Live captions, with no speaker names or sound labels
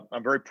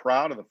I'm very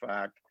proud of the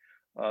fact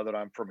that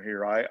I'm from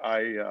here.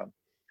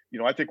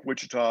 I think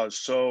Wichita is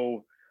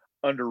so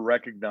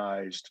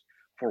underrecognized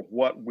for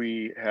what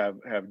we have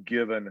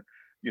given,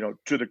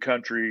 to the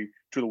country,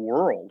 to the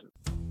world.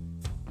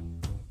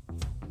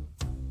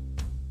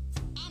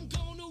 I'm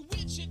going to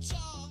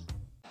Wichita.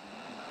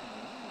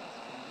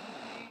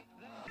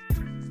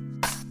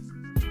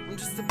 I'm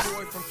just a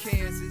boy from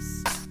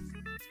Kansas.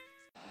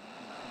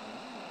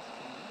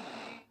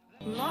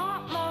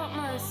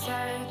 Mama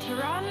said to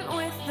run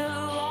with the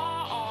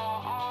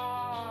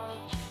law,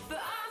 but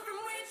I'm from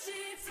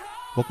Wichita.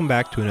 Welcome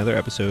back to another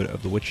episode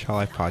of the Wichita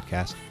Life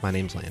Podcast. My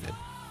name's Landon.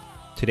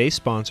 Today's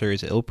sponsor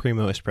is Il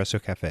Primo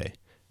Espresso Cafe.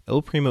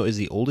 Il Primo is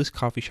the oldest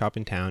coffee shop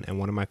in town and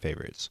one of my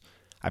favorites.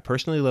 I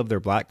personally love their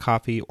black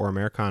coffee or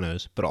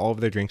Americanos, but all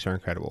of their drinks are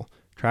incredible.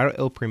 Try out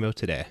Il Primo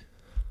today.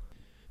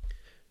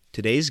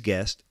 Today's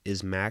guest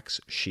is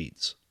Max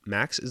Sheets.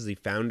 Max is the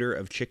founder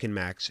of Chicken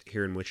Max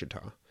here in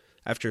Wichita.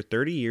 After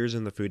 30 years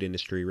in the food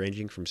industry,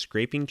 ranging from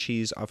scraping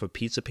cheese off of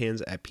pizza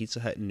pans at Pizza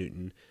Hut in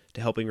Newton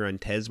to helping run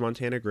Ted's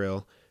Montana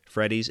Grill,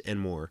 Freddy's, and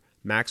more,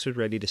 Max was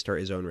ready to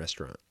start his own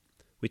restaurant.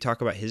 We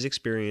talk about his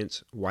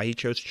experience, why he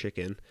chose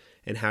chicken,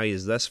 and how he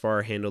has thus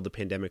far handled the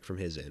pandemic from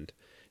his end.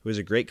 It was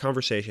a great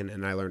conversation,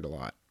 and I learned a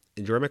lot.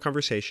 Enjoy my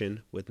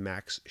conversation with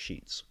Max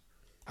Sheets.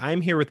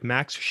 I'm here with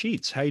Max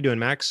Sheets. How you doing,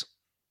 Max?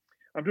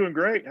 I'm doing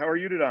great. How are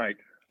you tonight?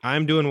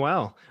 I'm doing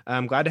well.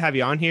 I'm glad to have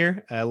you on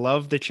here. I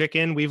love the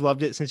chicken. We've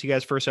loved it since you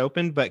guys first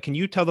opened, but can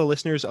you tell the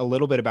listeners a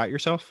little bit about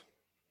yourself?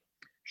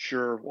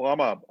 Sure. Well,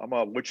 I'm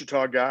a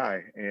Wichita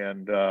guy,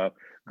 and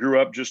grew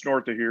up just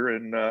north of here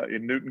in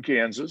Newton,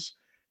 Kansas,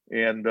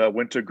 and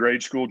went to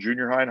grade school,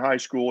 junior high, and high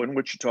school in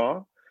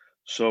Wichita.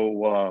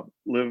 So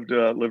lived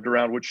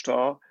around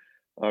Wichita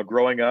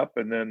growing up,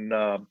 and then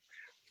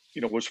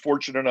was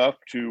fortunate enough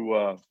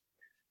to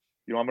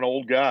I'm an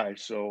old guy,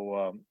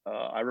 so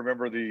I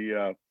remember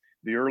the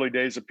early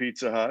days of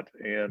Pizza Hut,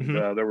 and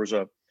Mhm. there was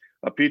a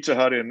Pizza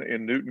Hut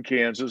in Newton,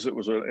 Kansas. It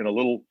was in a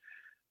little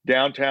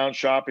downtown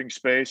shopping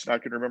space, and I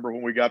can remember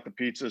when we got the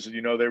pizzas, and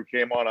they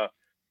came on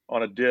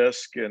a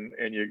disc, and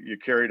you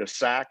carried a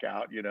sack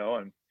out,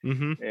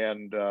 Mhm.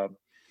 and uh,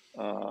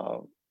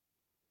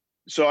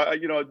 so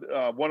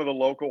one of the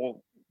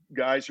local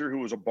guys here who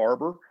was a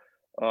barber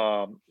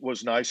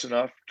was nice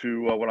enough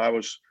to when I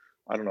was,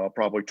 I don't know,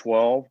 probably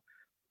 12.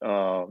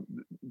 Uh,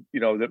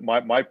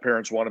 that my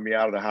parents wanted me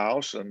out of the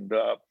house, and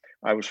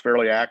I was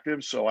fairly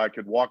active, so I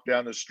could walk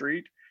down the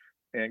street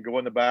and go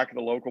in the back of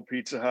the local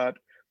Pizza Hut.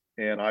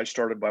 And I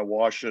started by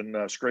washing,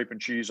 scraping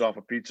cheese off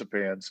of pizza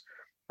pans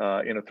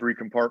in a 3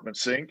 compartment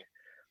sink.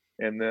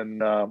 And then,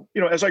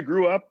 as I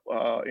grew up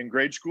in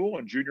grade school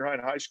and junior high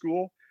and high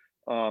school,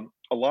 a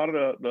lot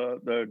of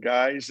the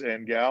guys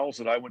and gals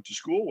that I went to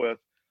school with,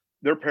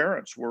 their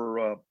parents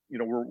were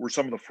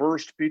some of the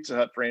first Pizza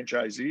Hut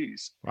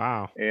franchisees,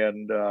 Wow.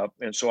 and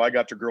so I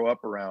got to grow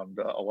up around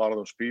a lot of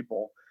those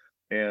people,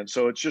 and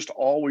so it's just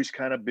always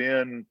kind of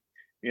been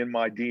in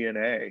my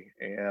DNA,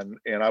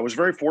 and I was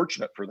very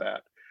fortunate for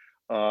that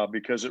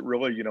because it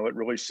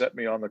really set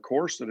me on the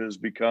course that has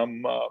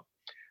become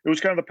it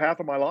was kind of the path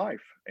of my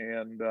life,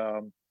 and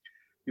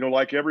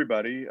like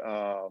everybody.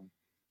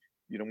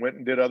 Went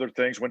and did other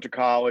things. Went to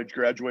college,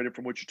 graduated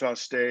from Wichita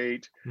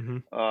State,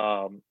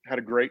 Mhm. had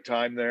a great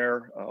time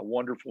there.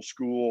 Wonderful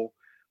school.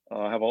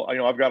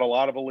 I've got a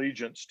lot of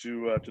allegiance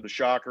to the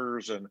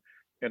Shockers and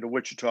to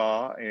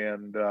Wichita,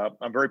 and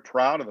I'm very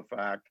proud of the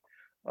fact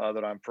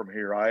that I'm from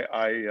here.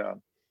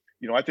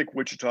 I think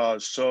Wichita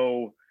is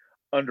so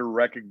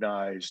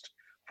underrecognized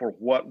for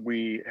what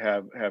we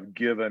have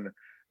given,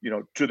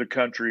 to the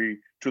country,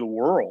 to the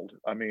world.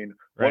 I mean,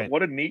 what Right.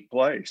 what a neat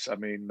place. I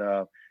mean,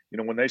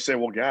 when they say,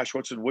 "Well, gosh,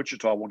 what's in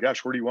Wichita?" Well,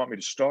 gosh, where do you want me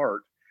to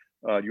start?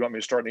 You want me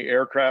to start in the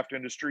aircraft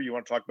industry? You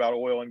want to talk about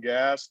oil and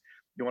gas?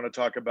 You want to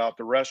talk about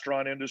the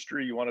restaurant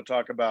industry? You want to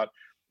talk about,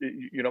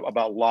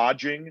 about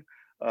lodging?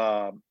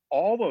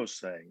 All those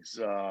things,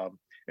 and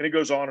it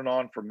goes on and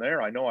on from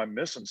there. I know I'm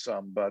missing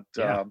some, but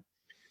Yeah.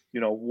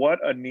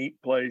 what a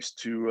neat place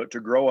to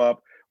grow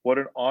up. What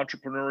an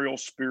entrepreneurial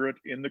spirit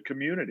in the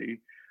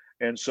community,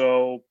 and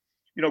so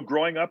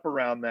growing up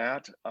around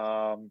that.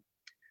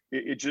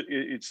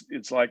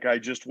 It's like I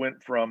just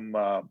went from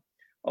a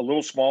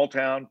little small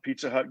town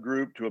Pizza Hut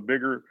group to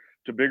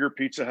bigger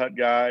Pizza Hut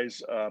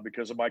guys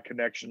because of my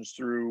connections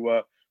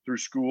through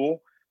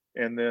school,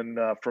 and then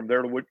from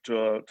there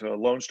to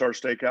Lone Star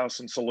Steakhouse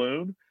and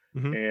Saloon,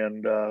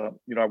 Mhm.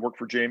 and I worked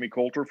for Jamie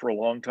Coulter for a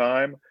long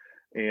time,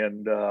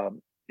 and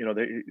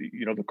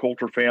the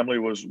Coulter family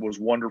was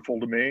wonderful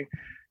to me,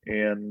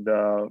 and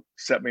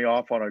set me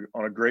off on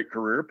a great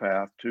career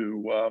path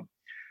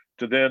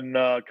to then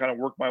kind of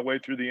work my way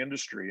through the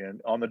industry and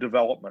on the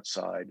development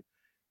side,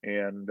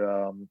 and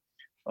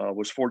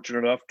was fortunate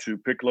enough to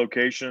pick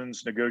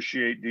locations,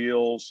 negotiate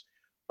deals,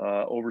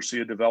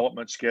 oversee a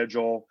development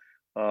schedule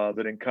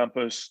that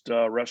encompassed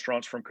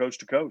restaurants from coast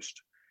to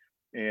coast,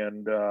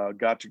 and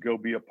got to go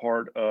be a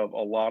part of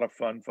a lot of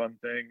fun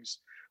things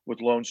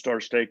with Lone Star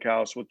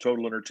Steakhouse, with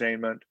Total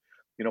Entertainment,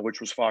 which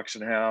was Fox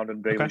and Hound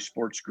and Okay. Bailey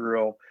Sports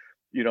Grill.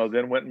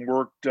 then went and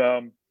worked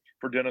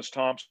for Dennis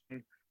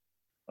Thompson,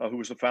 who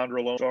was the founder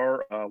of Lone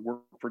Star.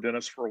 Worked for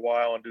Dennis for a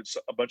while and did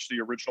a bunch of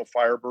the original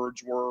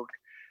Firebirds work,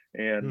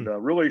 and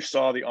really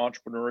saw the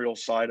entrepreneurial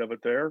side of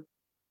it there.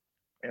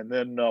 And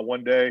then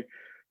one day,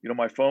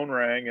 my phone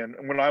rang, and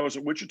when I was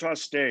at Wichita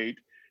State,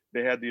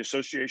 they had the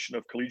Association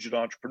of Collegiate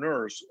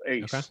Entrepreneurs,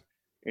 ACE. Okay.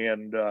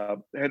 And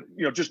had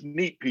just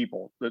neat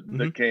people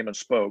that came and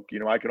spoke.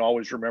 I can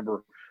always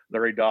remember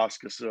Larry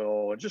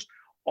Doskasil and just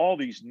all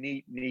these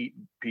neat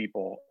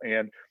people.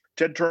 And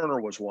Ted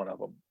Turner was one of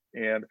them.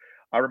 And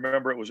I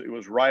remember it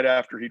was right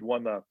after he'd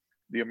won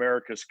the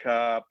America's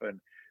Cup, and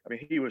I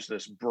mean he was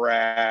this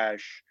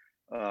brash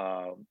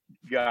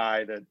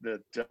guy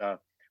that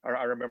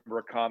I remember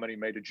a comment he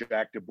made to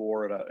Jack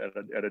DeBoer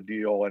at a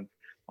deal, and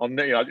I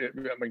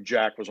mean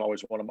Jack was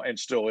always one of my, and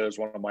still is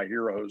one of my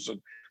heroes,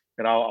 and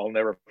I'll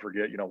never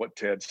forget, what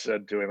Ted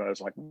said to him. I was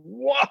like,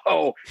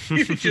 "Whoa,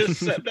 you just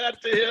said that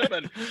to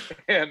him!"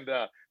 And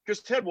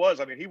because Ted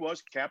was, I mean, he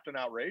was Captain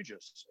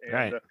Outrageous, and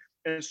Right.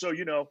 And so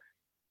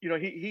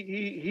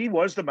he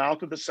was the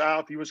mouth of the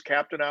South. He was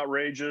Captain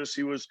Outrageous.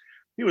 He was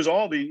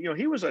all the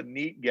he was a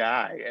neat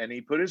guy, and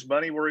he put his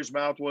money where his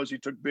mouth was. He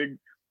took big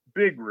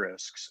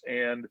risks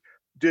and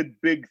did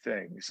big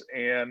things,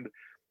 and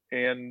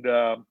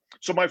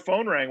so my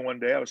phone rang one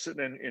day. I was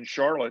sitting in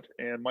Charlotte,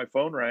 and my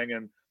phone rang,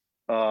 and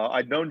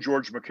I'd known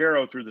George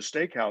McCarrow through the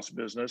steakhouse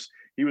business.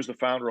 He was the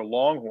founder of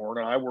Longhorn,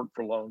 and I worked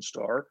for Lone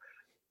Star.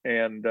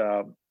 And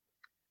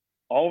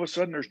all of a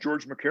sudden, there's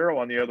George McCarrow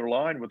on the other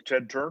line with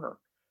Ted Turner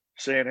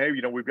saying, "Hey,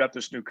 we've got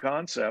this new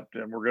concept,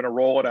 and we're going to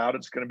roll it out.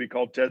 It's going to be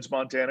called Ted's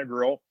Montana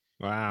Grill.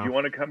 Wow. You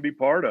want to come be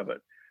part of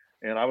it?"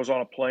 And I was on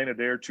a plane a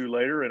day or two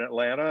later in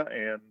Atlanta,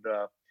 and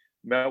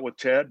met with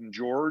Ted and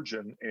George,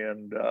 and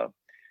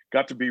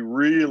got to be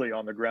really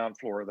on the ground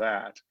floor of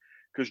that.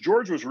 Because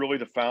George was really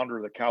the founder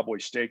of the Cowboy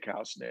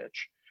Steakhouse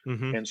niche,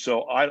 and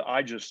so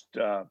I just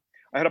I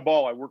had a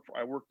ball. I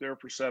worked there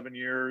for 7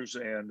 years,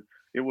 and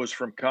it was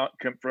from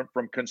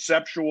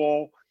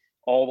conceptual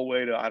all the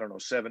way to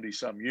 70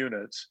 some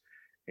units,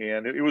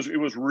 and it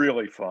was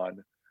really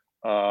fun,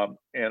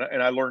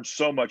 and I learned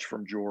so much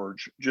from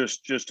George,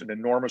 just an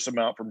enormous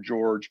amount from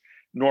George,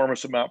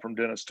 enormous amount from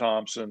Dennis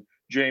Thompson,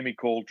 Jamie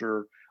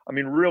Coulter. I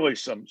mean, really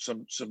some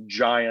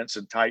giants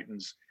and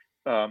titans.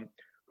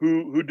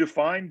 Who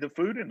defined the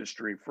food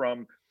industry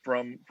from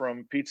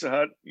Pizza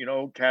Hut,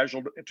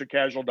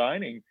 casual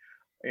dining,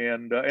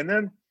 and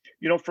then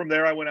from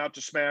there I went out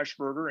to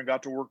Smashburger and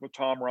got to work with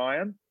Tom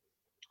Ryan.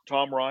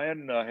 Tom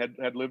Ryan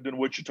had lived in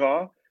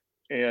Wichita,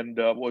 and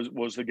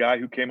was the guy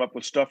who came up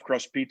with stuffed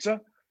crust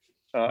pizza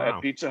Wow.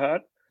 at Pizza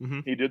Hut.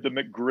 He did the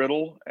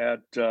McGriddle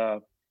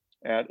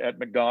at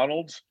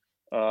McDonald's,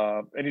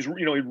 and he's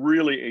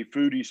really a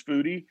foodie's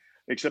foodie,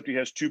 except he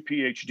has 2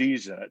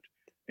 PhDs in it.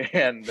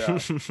 And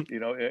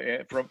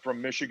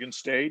from Michigan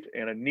State,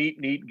 and a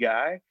neat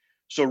guy.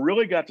 So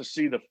really got to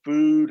see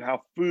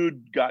how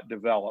food got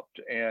developed,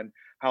 and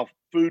how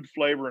food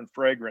flavor and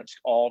fragrance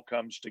all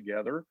comes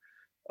together.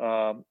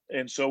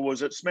 And so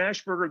was at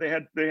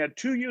Smashburger. They had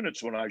 2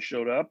 units when I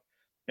showed up,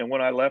 and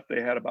when I left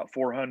they had about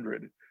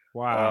 400.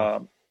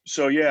 Wow.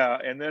 So yeah,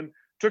 and then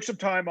took some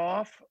time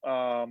off.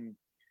 I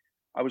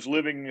wasn't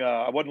living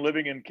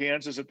in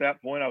Kansas at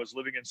that point. I was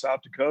living in South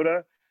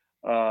Dakota.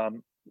 I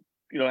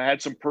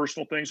had some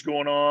personal things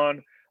going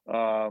on.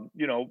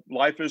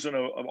 Life isn't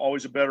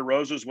always a bed of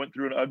roses. Went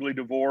through an ugly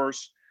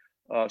divorce,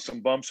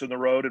 some bumps in the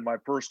road in my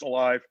personal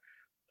life.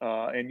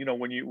 And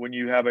when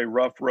you have a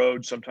rough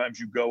road, sometimes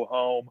you go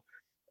home.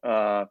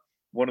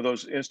 One of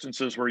those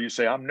instances where you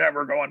say, "I'm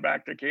never going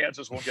back to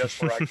Kansas." Well, guess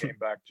where I came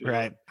back to?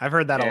 Right. I've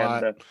heard that a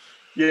lot.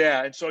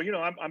 Yeah. And so,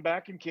 I'm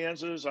back in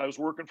Kansas. I was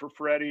working for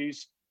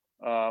Freddy's.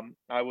 I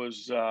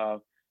was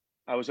at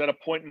a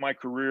point in my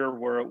career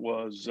where it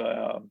was,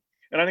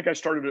 and I think I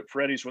started at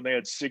Freddy's when they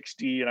had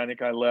 60, and I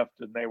think I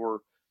left and they were,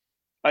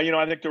 I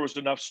think there was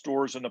enough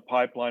stores in the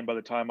pipeline by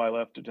the time I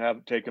left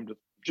to take them to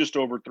just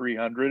over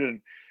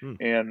 300.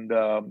 And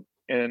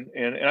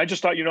I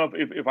just thought,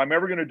 if I'm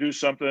ever going to do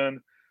something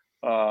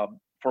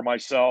for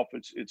myself,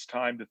 it's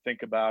time to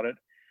think about it.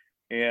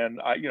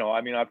 And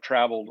I've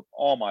traveled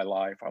all my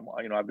life.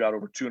 I've got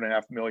over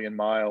 2.5 million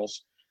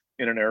miles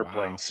in an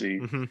airplane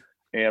seat.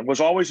 And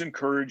was always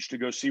encouraged to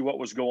go see what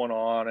was going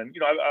on. And,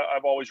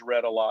 I've always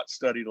read a lot,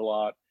 studied a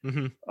lot,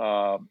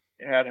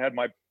 had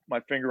my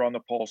finger on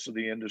the pulse of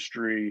the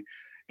industry.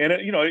 And,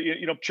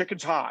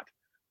 chicken's hot,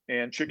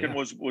 and chicken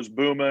was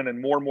booming, and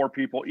more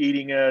people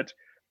eating it.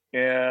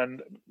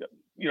 And,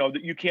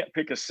 you can't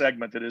pick a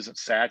segment that isn't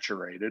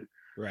saturated.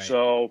 Right.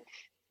 So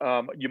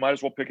you might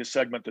as well pick a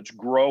segment that's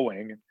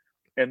growing,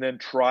 and then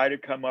try to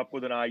come up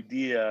with an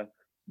idea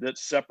that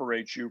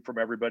separates you from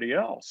everybody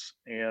else.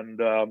 And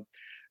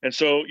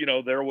so,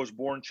 there was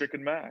born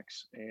Chicken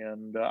Max,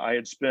 and I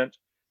had spent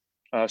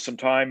some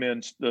time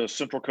in the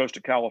Central Coast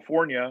of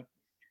California.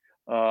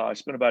 I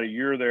spent about a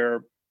year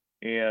there,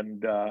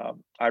 and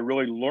I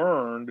really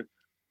learned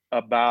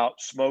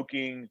about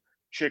smoking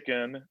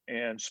chicken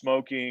and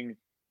smoking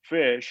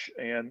fish,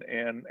 and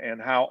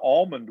how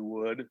almond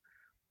wood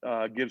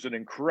gives an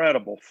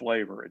incredible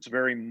flavor. It's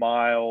very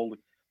mild.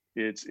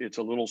 It's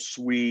a little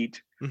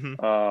sweet, Hmm.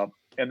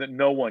 and that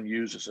no one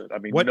uses it. I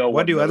mean, What no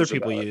what one do other knows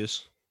people about it.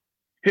 use?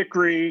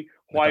 Hickory,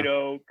 white Okay,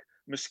 oak,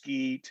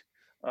 mesquite,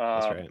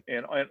 that's right.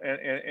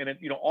 and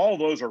it, all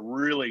those are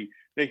really,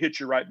 they hit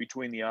you right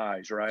between the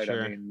eyes, right? I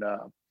Sure. mean,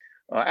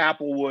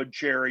 applewood,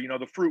 cherry,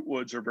 the fruit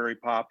woods are very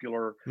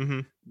popular,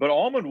 Hmm. but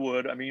almond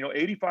wood, I mean,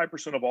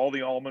 85% of all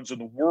the almonds in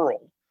the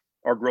world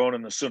are grown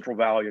in the Central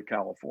Valley of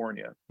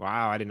California.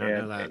 Wow, I did not know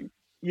And that.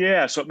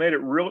 yeah, so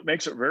it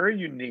makes it very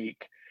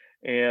unique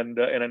and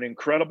an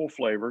incredible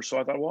flavor. So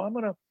I thought, well, I'm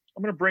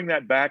gonna bring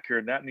that back here,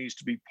 and that needs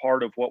to be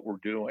part of what we're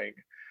doing.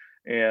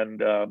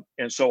 And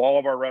so all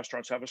of our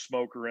restaurants have a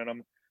smoker in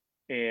them,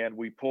 and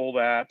we pull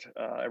that,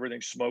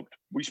 everything's smoked.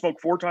 We smoke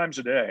 4 times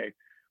a day,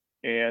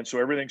 and so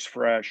everything's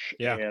fresh,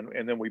 Yeah,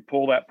 and then we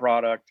pull that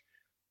product,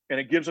 and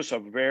it gives us a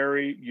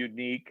very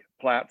unique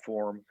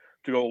platform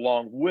to go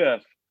along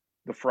with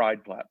the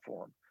fried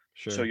platform.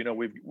 So, sure.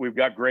 we've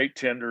got great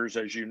tenders,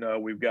 as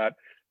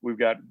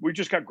we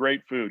just got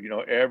great food,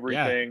 Yeah,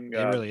 everything, it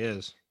really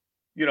is.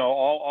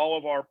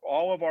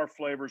 all of our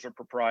flavors are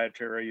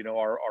proprietary,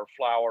 our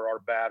flour, our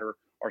batter,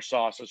 our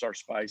sauces, our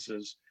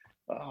spices.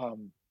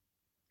 Um,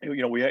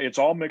 it's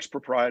all mixed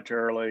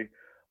proprietarily.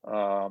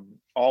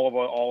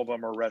 All of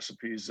them are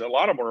recipes. A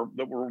lot of them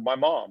that were my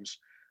mom's.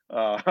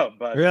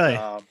 But Really?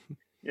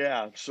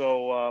 yeah,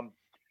 so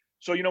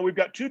we've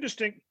got two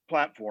distinct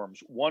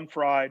platforms: one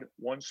fried,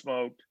 one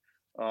smoked.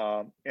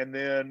 And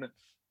then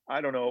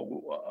I don't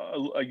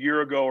know, a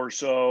year ago or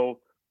so,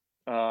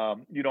 I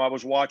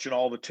was watching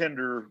all the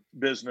tender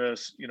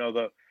business.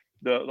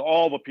 The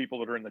all the people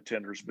that are in the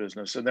tenders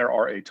business, and there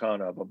are a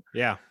ton of them.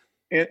 Yeah.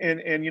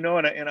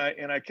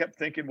 And I kept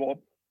thinking,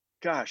 well,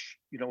 gosh,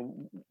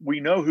 we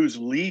know who's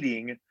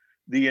leading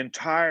the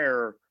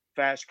entire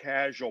fast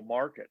casual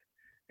market,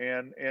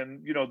 and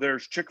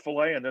there's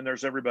Chick-fil-A, and then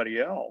there's everybody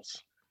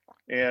else.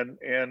 And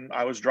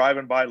I was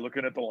driving by,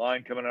 looking at the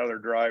line coming out of their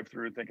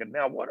drive-through, thinking,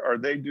 now what are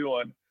they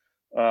doing,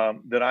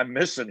 that I'm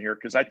missing here?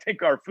 Because I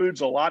think our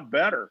food's a lot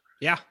better,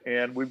 Yeah.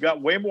 and we've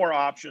got way more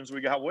options.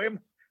 We got way,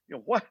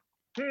 what?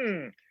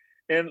 Hmm.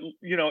 And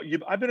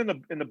I've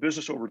been in the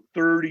business over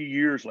 30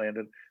 years,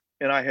 Landon,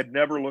 and I had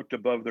never looked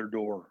above their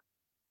door.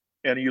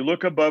 And you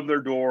look above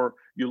their door,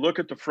 you look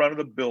at the front of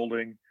the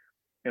building,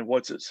 and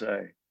what's it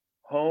say?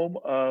 Home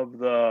of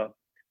the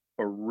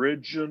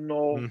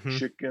original Hmm.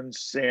 chicken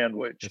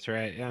sandwich. That's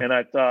right. Yeah. And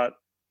I thought,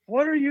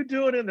 what are you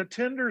doing in the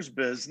tenders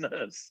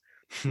business?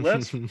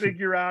 Let's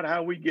figure out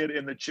how we get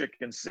in the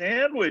chicken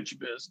sandwich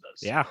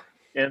business. Yeah.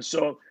 And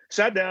so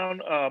sat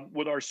down,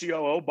 with our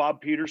COO,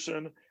 Bob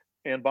Peterson,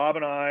 and Bob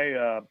and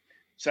I,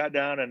 sat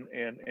down,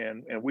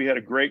 and we had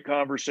a great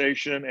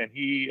conversation. And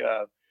he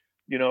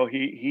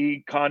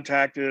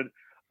contacted,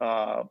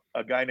 a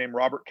guy named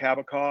Robert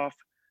Kabikoff,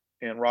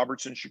 and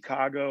Robert's in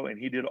Chicago, and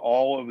he did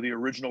all of the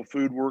original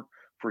food work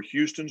for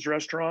Houston's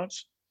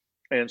restaurants.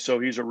 And so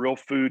he's a real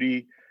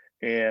foodie.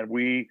 And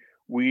we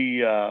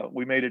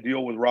made a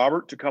deal with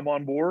Robert to come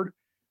on board,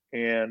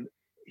 and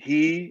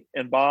he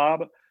and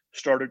Bob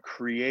started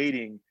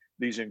creating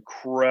these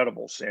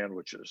incredible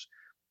sandwiches.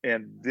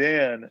 And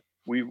then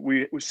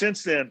we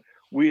since then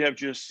we have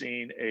just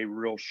seen a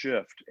real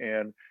shift,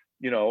 and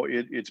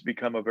it's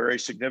become a very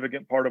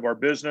significant part of our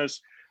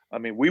business. I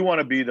mean, we want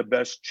to be the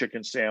best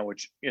chicken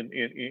sandwich in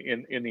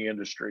the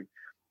industry,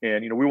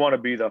 and we want to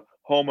be the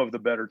home of the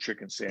better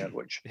chicken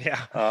sandwich.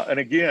 Yeah. And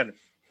again,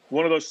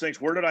 one of those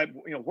things. Where did I?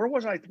 Where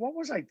was I? What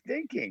was I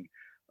thinking?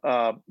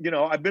 I've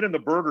been in the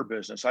burger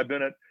business. I've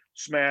been at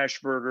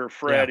Smash Burger, Yeah.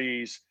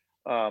 Freddy's,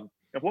 and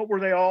what were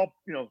they all?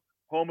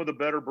 Home of the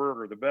better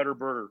burger, the better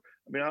burger.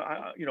 I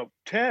mean,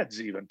 Ted's,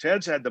 even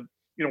Ted's had the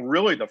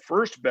really the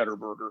first better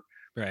burger.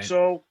 Right.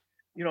 So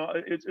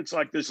it's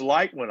like this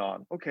light went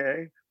on.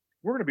 Okay,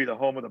 we're going to be the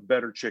home of the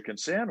better chicken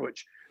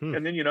sandwich. Hmm.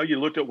 And then you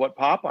looked at what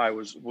Popeye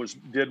was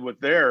did with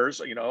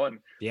theirs, and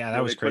Yeah,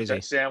 that was they put crazy.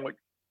 that sandwich.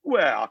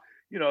 Well,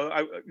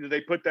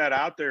 they put that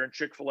out there, and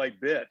Chick-fil-A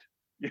bit.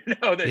 They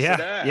said,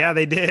 Yeah. Yeah,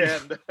 they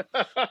did.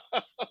 and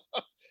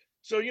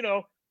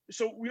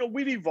so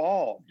we've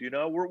evolved.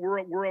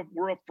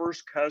 We're a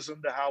first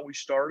cousin to how we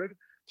started.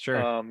 Sure.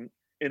 And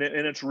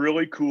it's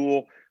really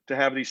cool to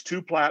have these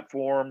two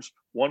platforms,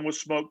 one with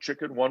smoked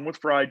chicken, one with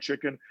fried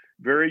chicken,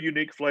 very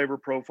unique flavor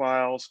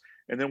profiles.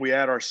 And then we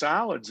add our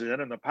salads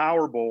in and the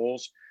power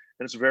bowls,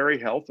 and it's very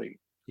healthy.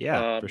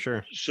 Yeah, for Um,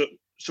 sure.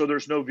 so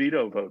there's no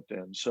veto vote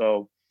then.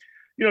 So,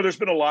 there's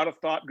been a lot of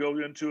thought go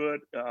into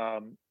it.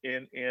 And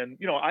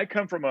I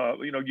come from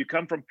you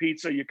come from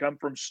pizza, you come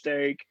from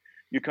steak,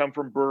 you come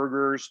from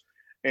burgers,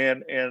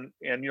 and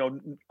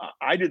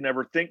I didn't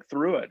ever think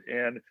through it.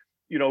 And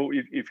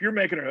if you're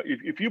making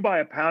if you buy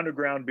a pound of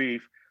ground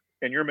beef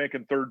and you're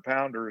making third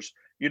pounders,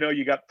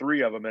 you got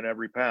 3 of them in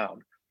every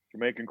pound. You're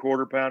making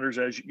quarter pounders,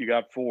 as you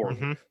got 4.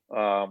 Hmm.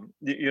 I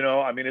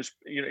mean, it's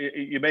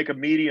you make a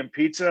medium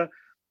pizza,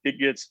 it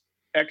gets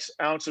X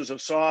ounces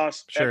of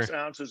sauce, Sure. X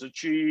ounces of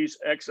cheese,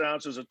 X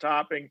ounces of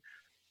topping,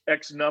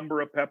 X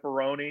number of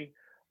pepperoni.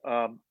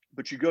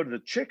 But you go to the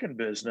chicken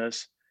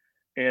business,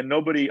 And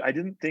I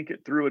didn't think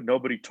it through, and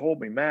nobody told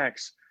me,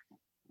 Max,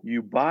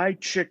 you buy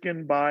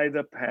chicken by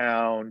the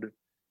pound,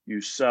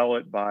 you sell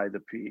it by the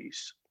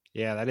piece.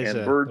 Yeah, that is And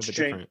a little birds bit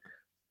change. different.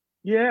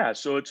 Yeah,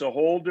 so it's a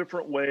whole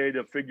different way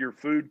to figure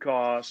food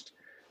cost,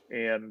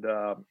 and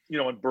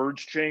and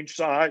birds change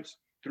size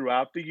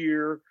throughout the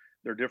year.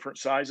 They're different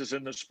sizes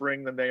in the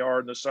spring than they are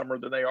in the summer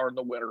than they are in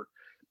the winter.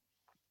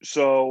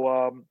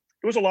 So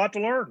it was a lot to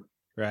learn,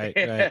 Right,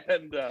 right.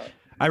 and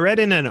I read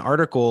in an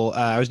article,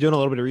 I was doing a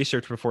little bit of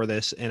research before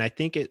this, and I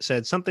think it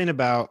said something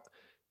about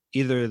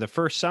either the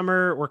first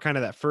summer or kind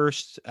of that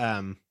first,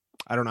 I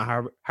don't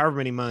know, however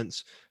many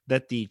months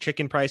that the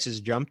chicken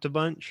prices jumped a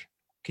bunch.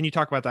 Can you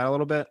talk about that a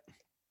little bit?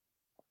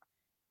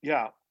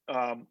 yeah.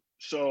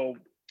 So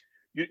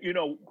you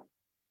know,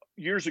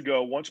 years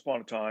ago, once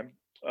upon a time,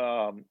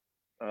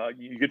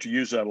 you get to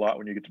use that a lot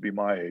when you get to be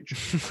my age.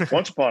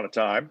 Once upon a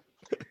time,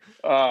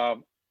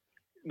 um,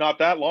 not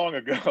that long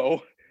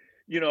ago,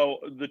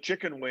 the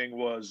chicken wing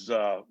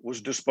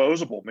was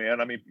disposable, man.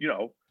 I mean,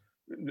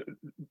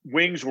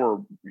 wings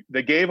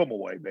they gave them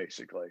away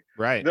basically.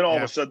 Right. Then all of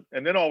Yeah.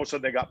 a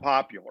sudden, they got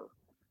popular.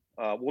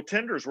 Well,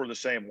 tenders were the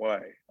same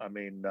way. I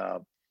mean, a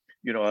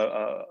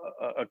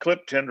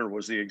clip tender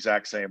was the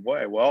exact same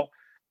way. Well,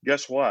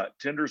 guess what?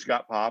 Tenders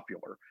got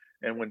popular,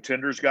 and when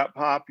tenders got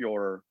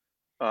popular,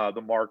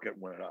 the market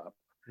went up.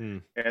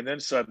 Mm. And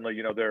then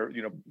suddenly,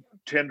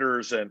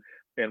 tenders and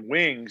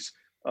wings,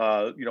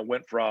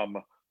 went from,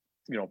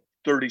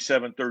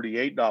 37,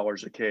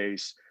 $38 a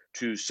case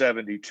to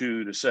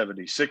 72 to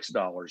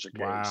 $76 a case.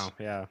 Wow.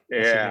 Yeah.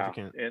 That's Yeah,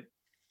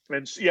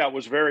 significant. yeah, it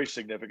was very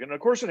significant. And of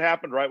course, it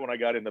happened right when I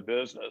got in the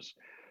business.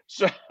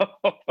 So,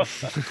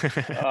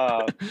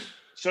 uh,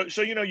 so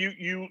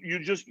you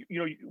just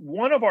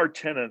one of our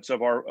tenets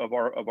of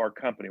our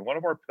company, one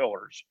of our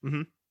pillars,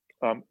 Mhm.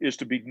 is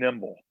to be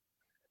nimble.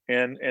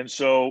 And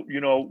so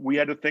we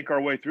had to think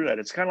our way through that.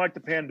 It's kind of like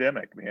the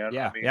pandemic, man.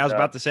 Yeah. I mean, Yeah. I was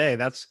about to say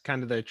that's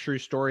kind of the true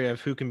story of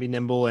who can be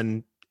nimble,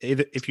 and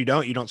if you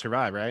don't, you don't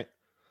survive. Right.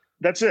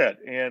 that's it.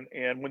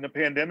 And when the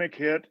pandemic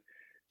hit,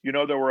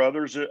 there were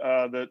others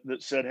that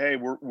said, "Hey,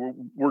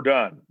 we're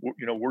done.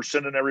 We're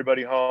sending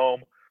everybody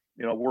home.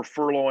 We're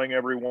furloughing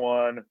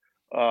everyone,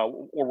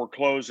 or we're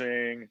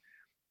closing."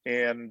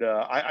 And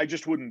I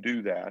just wouldn't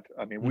do that.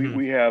 I mean, Mhm.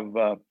 we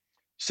have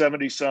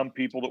 70 some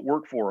people that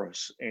work for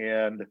us,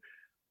 and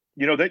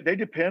they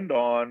depend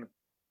on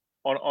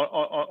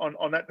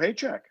that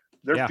paycheck.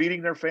 They're Yeah.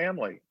 feeding their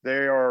family.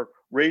 They are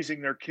raising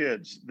their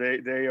kids.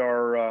 They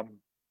are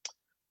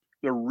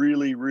they're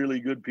really really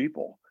good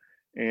people.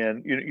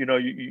 And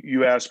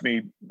you asked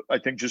me, I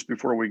think just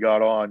before we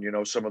got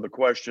on, some of the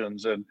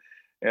questions, and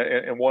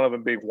one of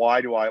them being, why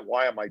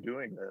am I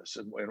doing this?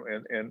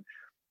 And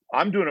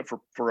I'm doing it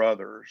for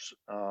others.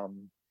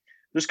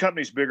 This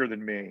company's bigger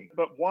than me,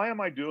 but why am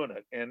I doing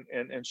it?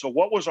 And so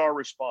what was our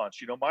response?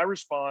 My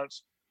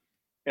response,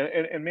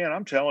 and man,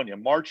 I'm telling you,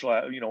 March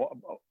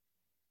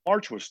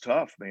was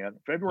tough, man.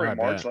 Oh, February I and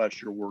March bet.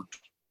 last year were,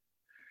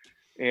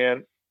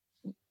 and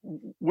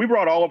we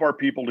brought all of our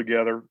people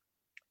together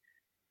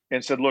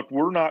and said, look,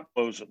 we're not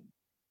closing,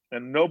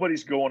 and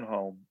nobody's going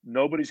home.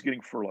 Nobody's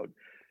getting furloughed.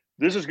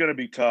 This is going to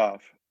be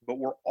tough, but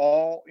we're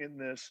all in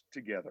this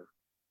together.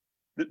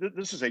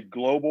 This is a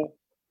global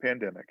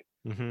pandemic.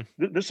 Mhm.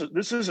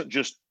 This isn't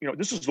just,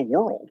 this is the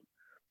world,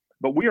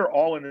 but we are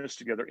all in this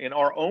together in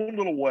our own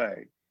little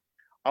way.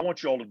 I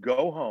want you all to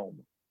go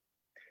home,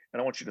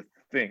 and I want you to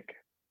think,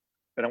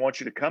 and I want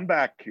you to come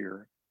back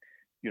here,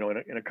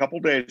 in a couple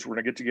days, we're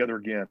going to get together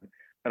again,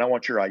 and I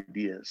want your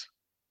ideas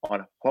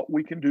on what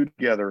we can do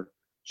together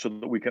so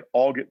that we can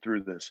all get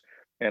through this,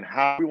 and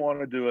how we want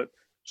to do it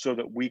so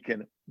that we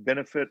can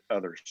benefit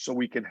others, so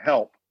we can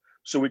help,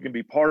 so we can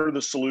be part of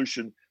the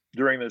solution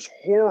during this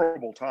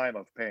horrible time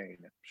of pain.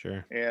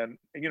 Sure. And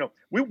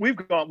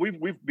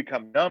we've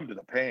become numb to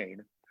the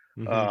pain.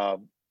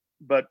 Mhm.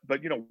 But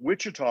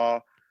Wichita,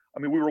 I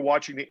mean, we were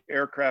watching the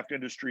aircraft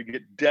industry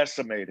get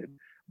decimated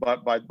by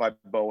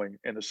Boeing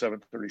and the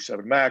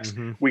 737 Max.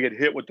 Mhm. We get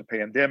hit with the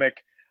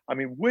pandemic. I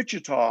mean,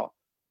 Wichita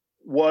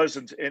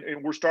wasn't,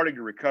 and we're starting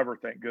to recover,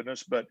 thank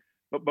goodness, but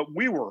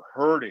we were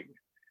hurting.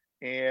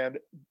 And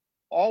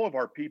all of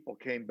our people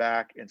came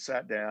back and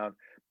sat down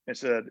and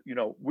said,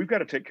 we've got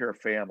to take care of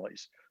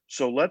families.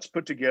 So let's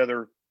put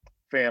together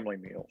family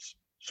meals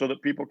so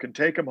that people can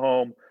take them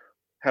home,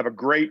 have a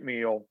great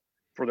meal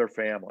for their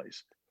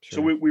families.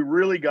 So Sure. we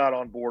really got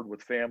on board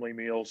with family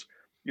meals.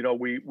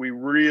 We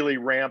really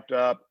ramped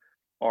up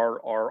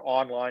our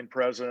online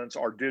presence,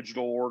 our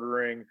digital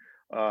ordering.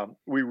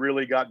 We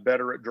really got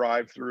better at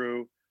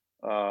drive-through,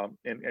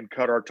 and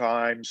cut our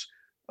times,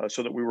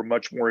 so that we were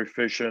much more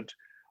efficient.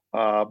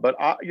 But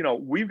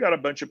we've got a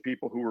bunch of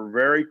people who were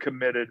very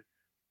committed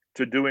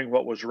to doing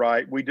what was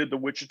right. We did the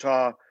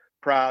Wichita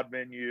Proud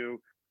menu,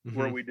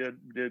 where Mhm. we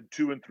did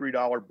 $2 and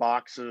 $3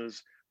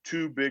 boxes,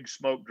 two big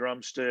smoked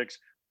drumsticks,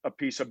 a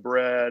piece of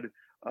bread,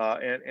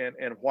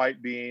 and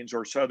white beans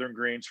or southern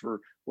greens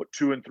for what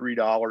 $2 and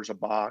 $3 a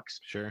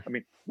box. Sure. I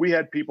mean, we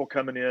had people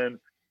coming in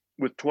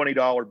with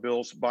 $20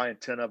 bills, buying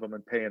 10 of them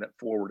and paying it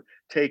forward,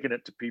 taking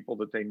it to people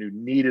that they knew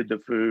needed the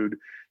food.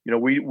 You know,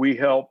 we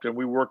helped and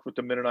we worked with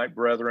the Mennonite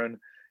Brethren,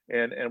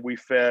 and we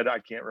fed, I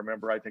can't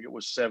remember, I think it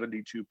was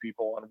 72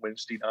 people on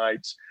Wednesday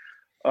nights.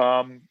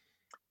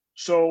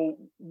 So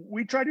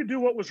we tried to do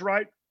what was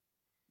right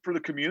for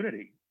the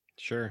community,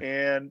 Sure.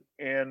 and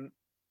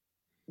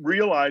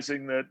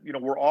realizing that, you know,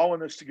 we're all in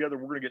this together,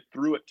 we're going to get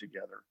through it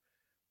together.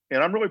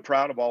 And I'm really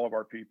proud of all of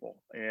our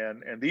people.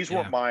 And these Yeah.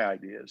 weren't my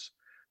ideas.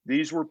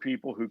 These were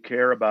people who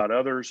care about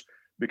others,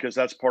 because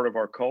that's part of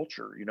our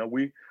culture. You know,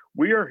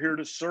 we are here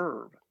to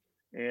serve,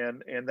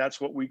 and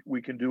that's what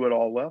we can do at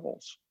all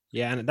levels.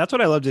 Yeah, and that's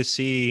what I love to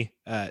see.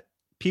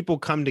 People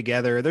come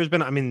together. There's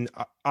been, I mean,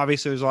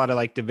 obviously there's a lot of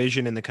like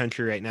division in the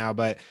country right now,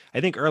 but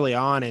I think early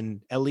on,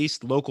 and at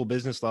least local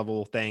business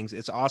level things,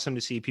 it's awesome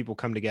to see people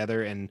come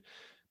together and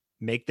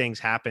make things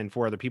happen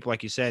for other people.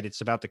 Like you said,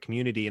 it's about the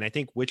community. And I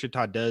think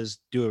Wichita does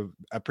do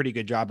a pretty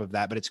good job of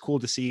that, but it's cool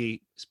to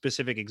see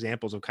specific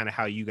examples of kind of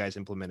how you guys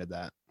implemented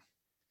that.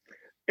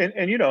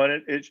 And you know,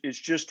 and it's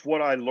just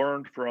what I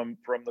learned from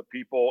the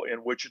people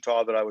in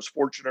Wichita that I was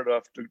fortunate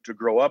enough to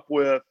grow up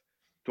with,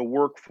 to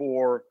work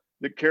for,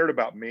 that cared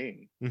about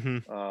me.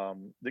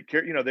 That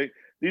care, you know,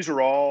 these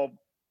are all,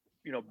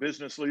 you know,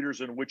 business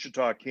leaders in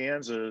Wichita,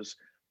 Kansas,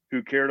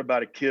 who cared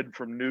about a kid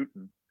from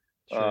Newton,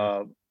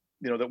 Sure.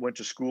 you know, that went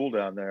to school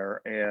down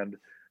there, and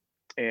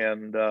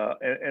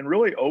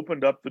really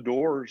opened up the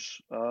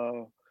doors,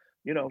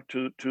 you know,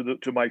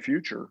 to my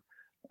future.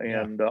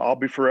 Yeah. And I'll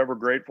be forever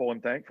grateful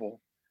and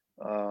thankful.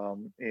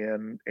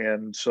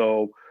 And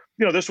so,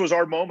 you know, this was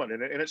our moment,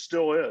 and it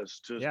still is,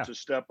 Yeah. to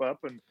step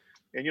up, and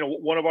you know,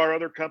 one of our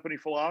other company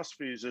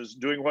philosophies is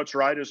doing what's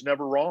right is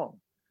never wrong.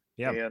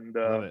 Yeah. And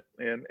Love it.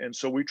 and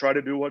so we try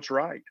to do what's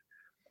right.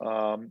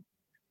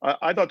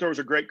 I thought there was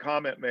a great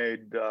comment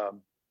made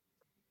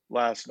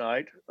last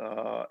night,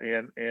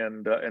 and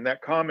that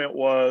comment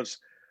was,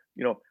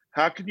 you know,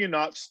 how can you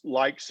not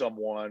like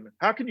someone?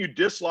 How can you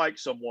dislike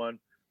someone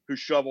who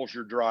shovels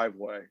your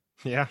driveway?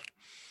 Yeah.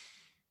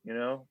 You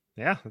know,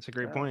 Yeah. That's a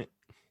great yeah, point.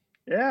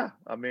 yeah.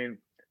 I mean,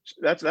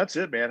 that's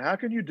it, man. How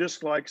can you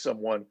dislike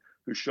someone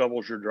who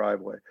shovels your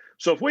driveway?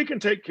 So if we can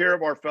take care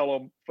of our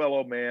fellow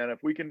man,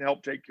 if we can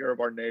help take care of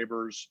our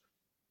neighbors,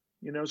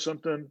 you know,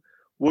 something,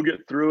 we'll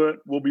get through it.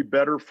 We'll be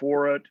better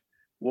for it.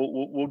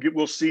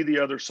 We'll see the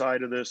other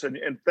side of this, and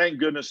thank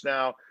goodness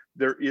now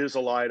there is a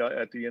light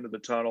at the end of the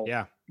tunnel.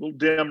 Yeah. A little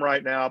dim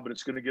right now, but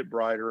it's going to get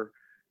brighter,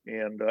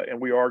 and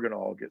we are going to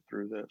all get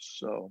through this.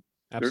 So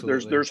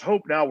Absolutely. there's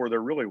hope now where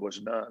there really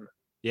was none.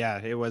 Yeah.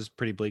 It was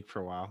pretty bleak for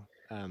a while.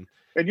 And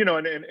you know,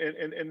 and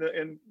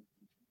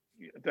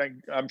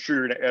I'm sure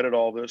you're going to edit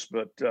all this,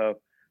 but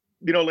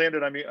you know,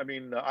 Landon, I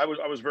mean, I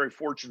was very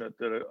fortunate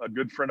that a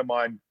good friend of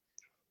mine,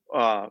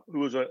 who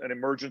was an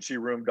emergency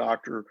room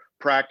doctor,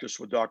 practiced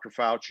with Dr.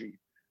 Fauci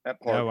at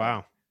Oh, Parkland.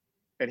 wow.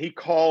 And he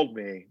called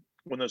me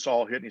when this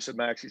all hit, and he said,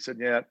 Max, he said,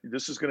 yeah,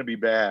 this is going to be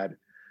bad.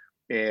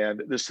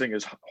 And this thing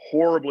is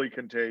horribly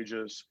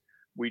contagious.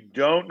 We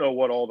don't know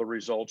what all the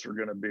results are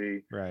going to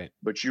be, Right.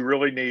 but you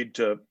really need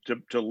to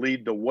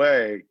lead the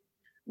way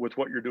with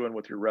what you're doing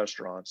with your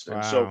restaurants.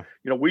 And so, Wow.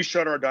 you know, we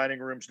shut our dining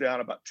rooms down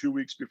about 2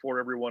 weeks before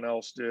everyone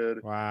else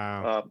did.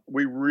 Wow.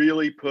 We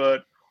really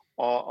put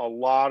a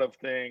lot of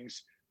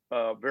things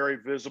very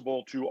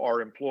visible to our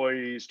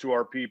employees, to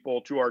our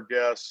people, to our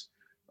guests,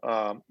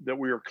 that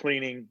we are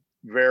cleaning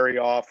very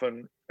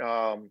often.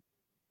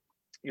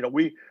 You know,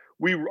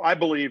 I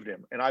believed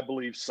him, and I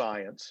believe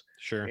science.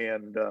 Sure.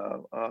 And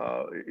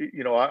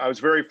you know, I was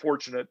very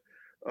fortunate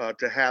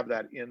to have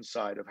that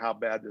insight of how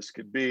bad this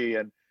could be.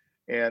 And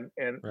you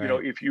know,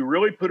 Right. if you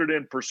really put it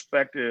in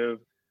perspective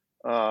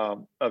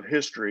of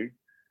history,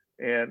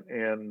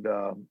 and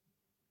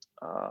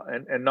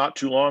not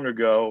too long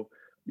ago,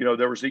 you know,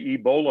 there was the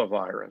Ebola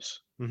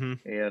virus. Mm-hmm.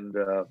 And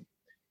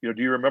you know,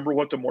 do you remember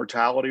what the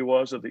mortality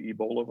was of the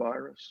Ebola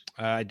virus?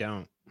 I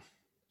don't.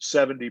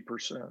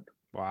 70%.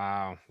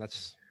 Wow.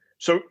 That's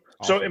So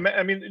awful.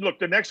 I mean, look,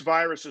 the next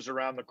virus is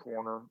around the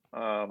corner.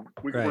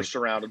 We're Right.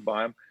 surrounded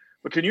by them.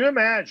 But can you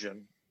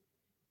imagine,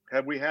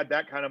 had we had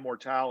that kind of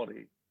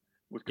mortality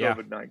with Yeah.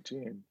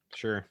 COVID-19?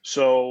 Sure.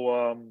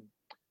 So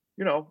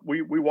you know,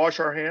 we wash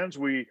our hands.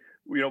 You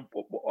know,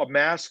 a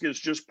mask is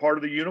just part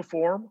of the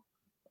uniform.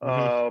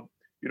 Mm-hmm.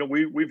 You know,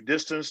 we've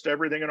distanced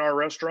everything in our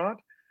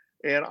restaurant,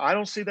 and I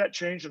don't see that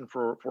changing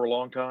for a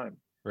long time.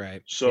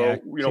 Right. So Yeah.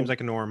 you know, Seems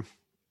like a norm.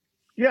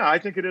 yeah, I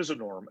think it is a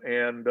norm,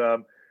 and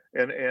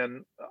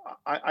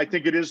I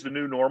think it is the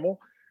new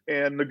normal.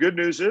 And the good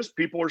news is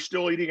people are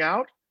still eating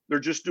out. They're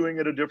just doing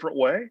it a different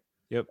way.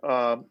 Yep.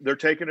 They're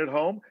taking it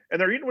home, and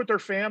they're eating with their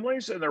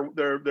families, and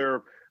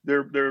they're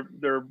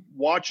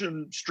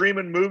watching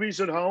streaming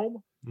movies at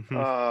home.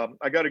 Mm-hmm.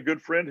 I got a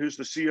good friend who's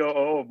the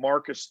COO of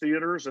Marcus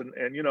Theaters,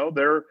 and you know,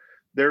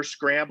 they're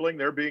scrambling,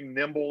 they're being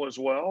nimble as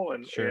well,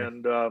 and Sure.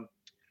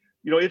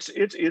 you know, it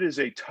is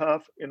a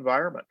tough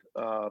environment,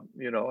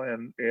 you know,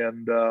 and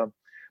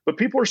but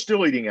people are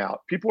still eating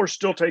out. People are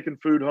still taking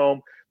food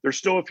home. There's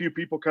still a few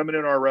people coming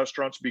in our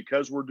restaurants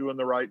because we're doing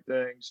the right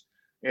things,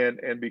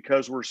 and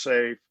because we're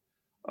safe.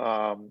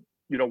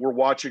 We're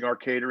watching our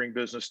catering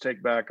business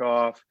take back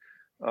off.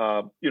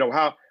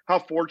 How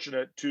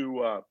fortunate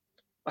to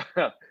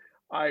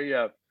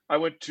I I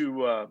went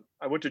to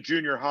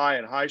junior high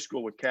and high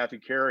school with Kathy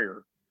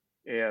Carrier,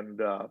 and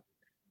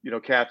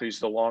Kathy's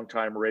the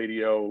longtime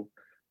radio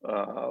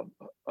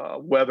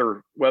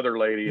weather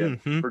lady, and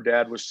Hmm. her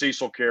dad was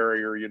Cecil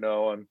Carrier,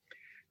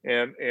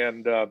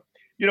 and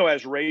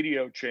as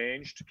radio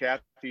changed,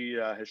 Kathy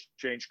has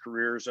changed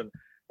careers, and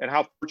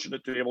how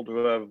fortunate to be able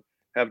to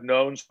have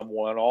known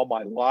someone all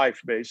my life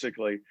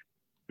basically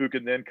who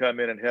can then come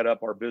in and head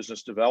up our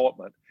business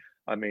development.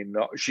 I mean,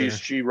 Sure.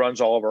 she runs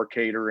all of our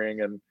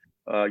catering, and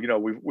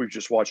we've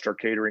just watched our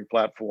catering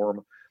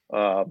platform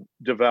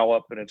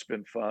develop, and it's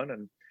been fun,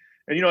 and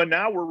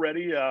now we're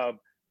ready.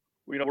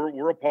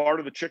 We're a part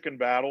of the chicken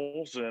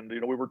battles, and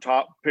we were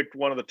picked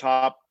one of the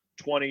top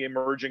 20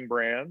 emerging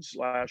brands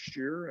last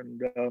year,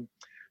 and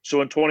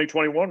so in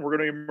 2021 we're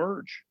going to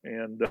emerge,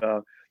 and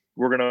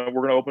we're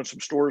gonna open some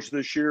stores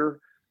this year.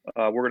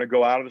 We're going to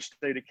go out of the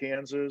state of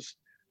Kansas.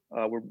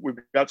 We've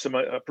got some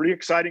pretty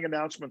exciting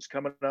announcements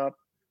coming up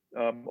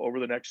over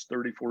the next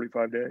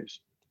 30-45 days.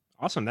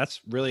 Awesome. That's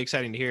really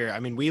exciting to hear.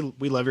 I mean, we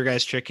love your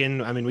guys'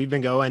 chicken. I mean, we've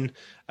been going.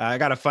 I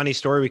got a funny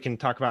story we can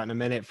talk about in a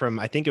minute from,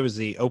 I think it was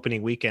the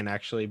opening weekend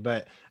actually,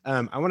 but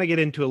I want to get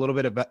into a little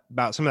bit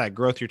about some of that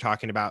growth you're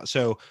talking about.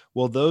 So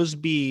will those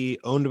be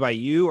owned by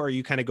you, or are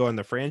you kind of going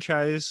the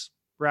franchise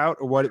route,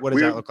 or what does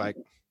that look like?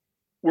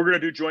 We're going to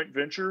do joint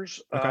ventures.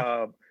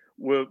 Okay.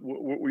 We're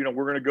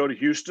going to go to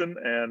Houston,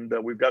 and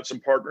we've got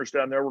some partners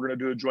down there we're going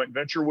to do a joint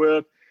venture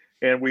with,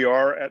 and we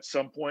are at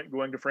some point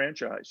going to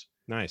franchise.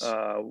 Nice.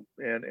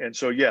 And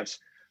so yes,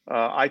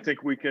 I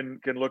think we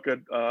can look at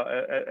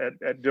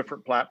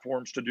different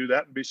platforms to do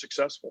that and be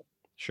successful.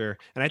 Sure.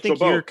 And I think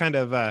you're kind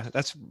of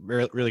that's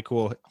really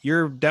cool.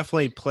 You're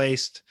definitely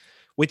placed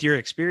with your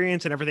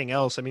experience and everything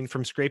else. I mean,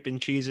 from scraping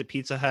cheese at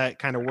Pizza Hut,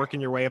 kind of working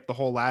your way up the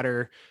whole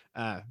ladder.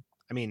 I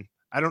mean,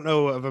 I don't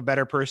know of a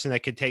better person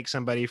that could take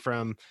somebody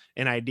from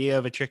an idea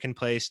of a chicken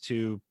place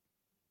to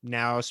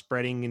now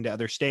spreading into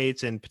other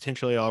states and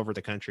potentially all over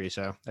the country.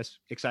 So that's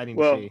exciting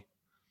to see.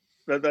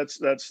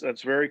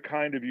 That's very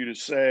kind of you to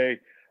say,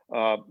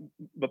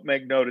 but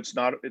make note, it's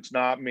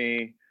not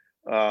me.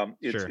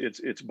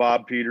 It's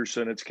Bob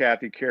Peterson, it's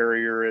Kathy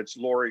Carrier, it's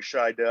Lori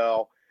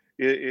Scheidel,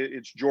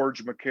 it's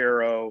George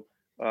McCarrow,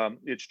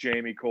 it's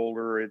Jamie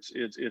Colder,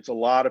 it's a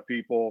lot of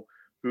people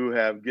who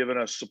have given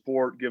us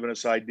support, given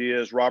us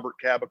ideas. Robert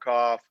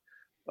Kabikoff,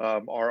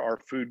 our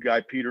food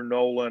guy, Peter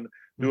Nolan,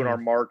 doing our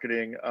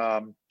marketing.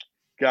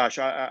 Gosh,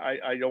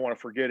 I don't want to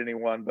forget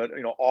anyone, but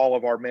all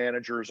of our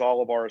managers,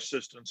 all of our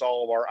assistants,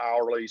 all of our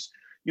hourlies.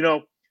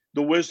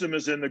 The wisdom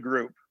is in the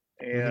group,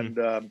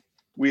 and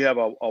we have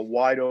a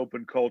wide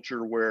open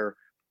culture where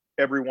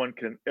everyone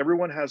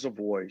has a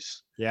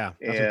voice. Yeah,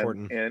 that's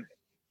important.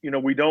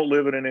 And we don't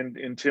live in an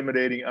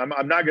intimidating.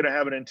 I'm not going to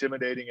have an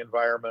intimidating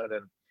environment,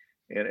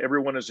 and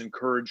everyone is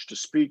encouraged to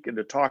speak and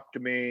to talk to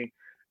me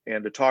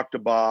and to talk to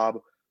Bob.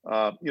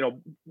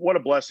 What a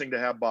blessing to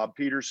have Bob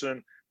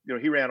Peterson.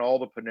 He ran all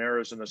the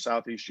Paneras in the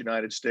Southeast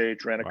United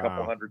States, ran a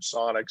couple hundred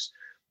Sonics.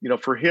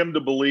 For him to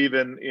believe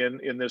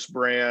in this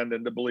brand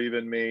and to believe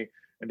in me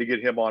and to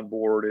get him on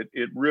board,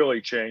 it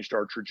really changed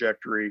our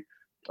trajectory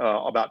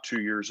about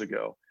 2 years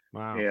ago.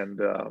 Wow.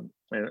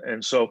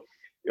 And so,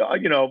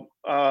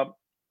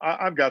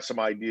 I've got some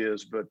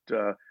ideas, but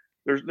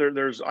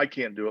there's I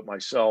can't do it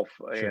myself.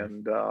 Sure.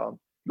 And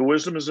the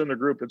wisdom is in the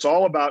group. It's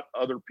all about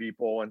other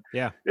people, and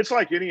it's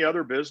like any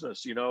other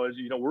business.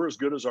 We're as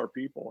good as our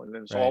people, and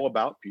it's all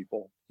about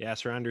people. Yeah,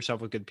 surround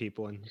yourself with good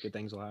people, and good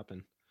things will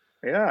happen.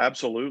 Yeah,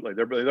 absolutely.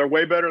 They're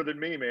way better than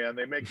me, man.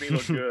 They make me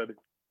look good.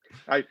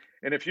 And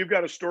if you've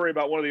got a story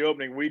about one of the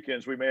opening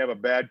weekends, we may have a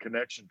bad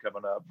connection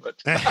coming up.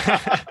 But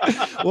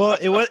well,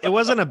 it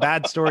wasn't a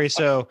bad story.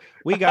 So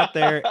we got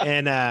there,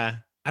 and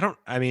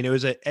it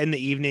was in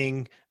the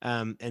evening,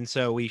 and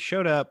so we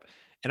showed up,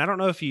 and I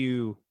don't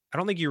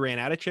think you ran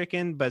out of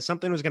chicken, but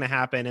something was going to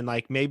happen. And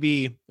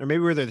maybe we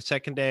were there the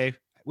second day.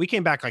 We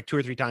came back like 2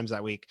 or 3 times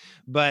that week,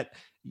 but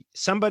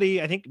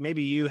somebody, I think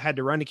maybe you, had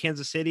to run to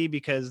Kansas City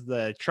because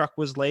the truck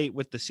was late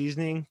with the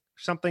seasoning,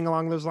 something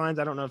along those lines.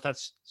 I don't know if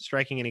that's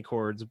striking any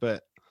chords,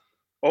 but.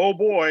 Oh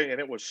boy.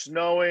 And it was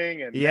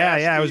snowing and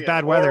it was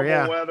bad weather.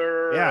 Yeah.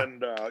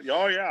 And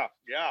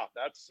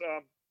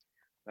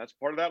that's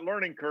part of that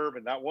learning curve.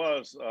 And that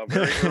was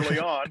very early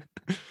on.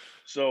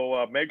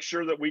 So make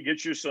sure that we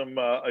get you some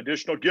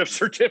additional gift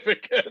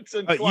certificates.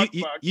 And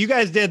you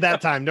guys did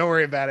that time. Don't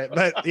worry about it.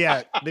 But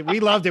yeah, we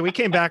loved it. We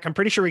came back. I'm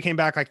pretty sure we came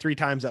back like 3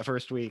 times that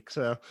first week.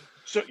 So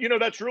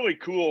that's really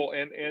cool.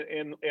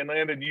 And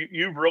Landon,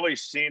 you've really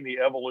seen the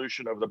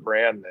evolution of the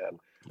brand then.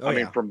 I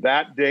mean, from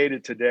that day to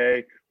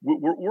today,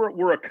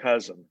 we're a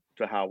cousin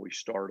to how we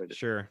started.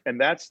 Sure.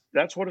 And that's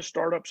what a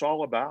startup's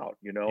all about.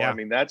 I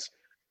mean, that's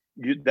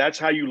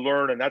how you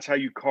learn, and that's how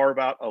you carve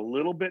out a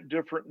little bit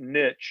different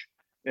niche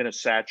in a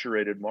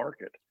saturated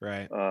market.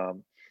 Right. I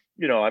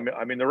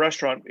mean, the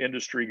restaurant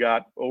industry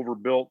got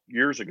overbuilt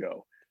years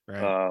ago.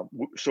 Right.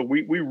 So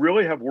we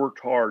really have worked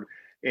hard,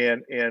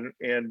 and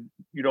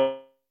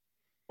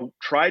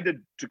tried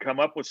to come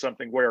up with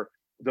something where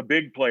the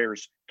big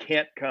players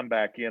can't come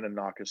back in and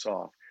knock us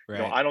off.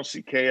 Right. I don't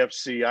see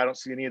KFC. I don't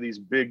see any of these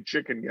big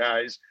chicken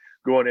guys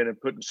going in and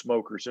putting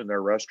smokers in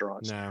their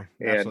restaurants No,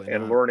 and absolutely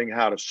not. learning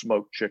how to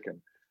smoke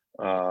chicken.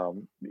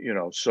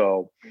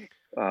 So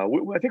I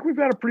think we've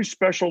got a pretty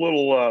special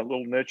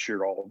little niche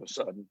here all of a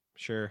sudden.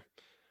 Sure.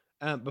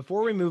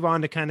 Before we move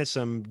on to kind of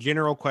some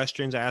general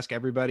questions, I ask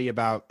everybody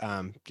about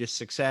just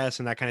success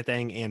and that kind of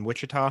thing in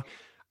Wichita.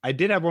 I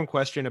did have one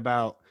question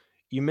about,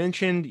 you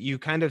mentioned you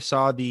kind of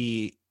saw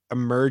the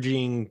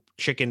emerging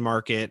chicken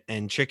market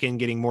and chicken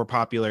getting more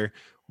popular.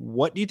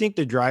 What do you think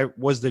the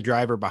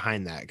driver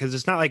behind that? Because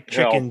it's not like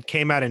chicken Health.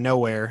 came out of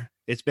nowhere.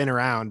 It's been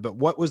around, but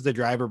what was the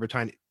driver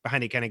behind it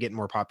kind of getting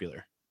more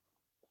popular?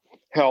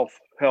 Healthy.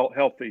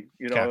 Okay.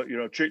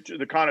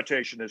 The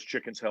connotation is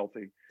chicken's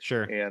healthy,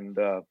 Sure. and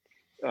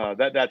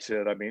that's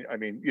it.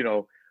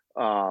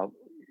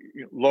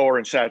 Lower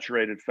in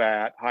saturated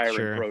fat, higher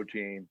Sure. in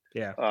protein.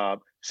 Yeah.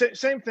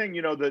 Same thing.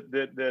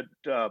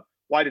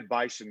 Why did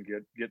bison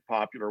get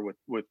popular with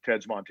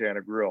Ted's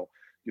Montana Grill?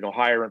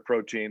 Higher in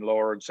protein,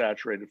 lower in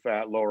saturated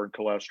fat, lower in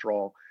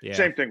cholesterol. Yeah.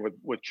 Same thing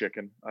with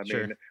chicken.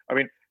 Sure.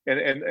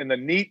 And the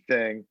neat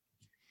thing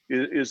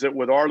is that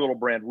with our little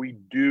brand, we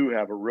do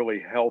have a really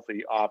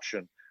healthy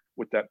option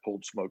with that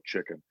pulled smoked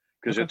chicken,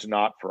 because Okay. it's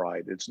not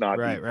fried. It's not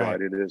Right, deep right.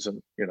 fried. It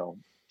isn't. It's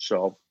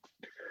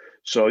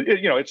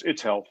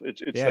health.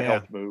 It's Yeah, the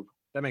health move.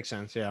 That makes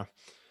sense. Yeah.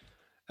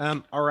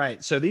 All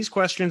right. So these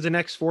questions, the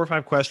next 4 or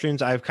 5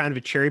 questions, I've kind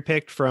of cherry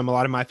picked from a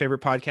lot of my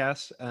favorite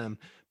podcasts.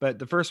 But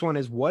the first one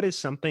is, what is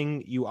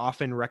something you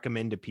often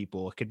recommend to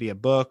people? It could be a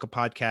book, a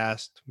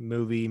podcast,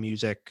 movie,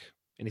 music,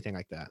 anything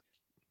like that.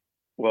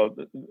 Well,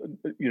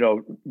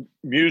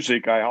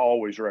 music I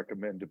always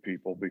recommend to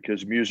people,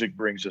 because music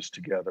brings us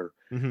together.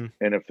 Mm-hmm.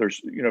 And if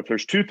there's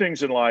 2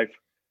 things in life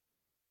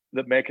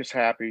that make us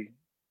happy,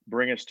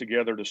 bring us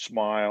together to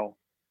smile,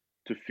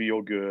 to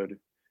feel good,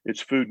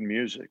 it's food and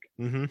music.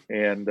 Mm-hmm.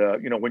 And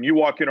when you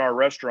walk in our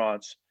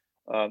restaurants,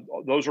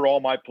 those are all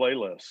my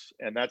playlists,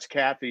 and that's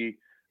Kathy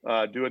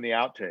doing the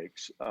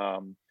outtakes.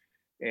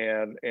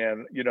 And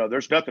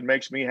there's nothing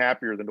makes me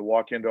happier than to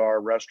walk into our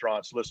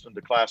restaurants listening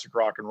to classic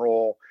rock and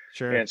roll,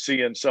 Sure. and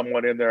seeing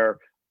someone in there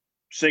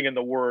singing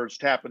the words,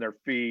 tapping their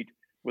feet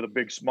with a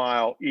big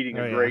smile, eating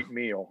a great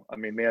meal. I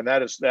mean, man,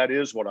 that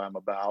is what I'm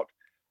about.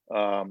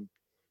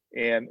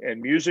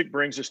 And music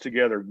brings us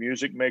together.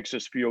 Music makes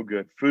us feel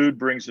good. Food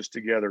brings us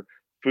together.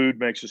 Food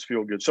makes us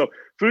feel good. So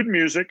food and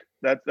music,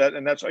 that's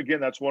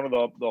one of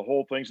the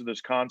whole things of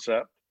this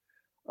concept.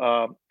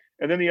 And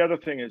then the other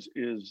thing is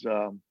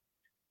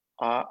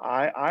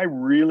I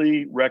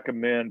really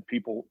recommend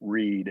people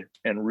read,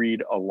 and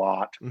read a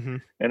lot. Mm-hmm.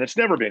 And it's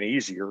never been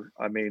easier.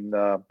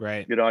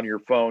 Right. Get on your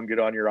phone, get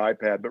on your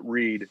iPad, but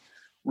read,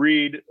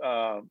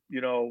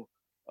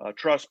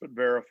 trust but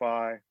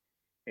verify,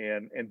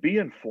 and be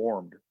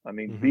informed.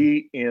 Mm-hmm.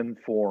 Be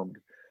informed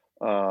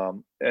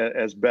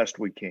as best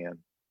we can.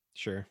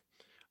 Sure.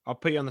 I'll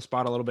put you on the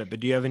spot a little bit, but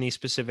do you have any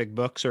specific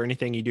books or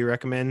anything you do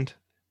recommend,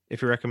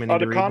 if you're recommending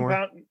to read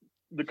more?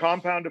 The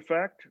Compound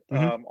Effect.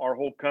 Mm-hmm. Our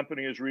whole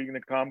company is reading The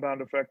Compound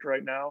Effect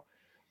right now.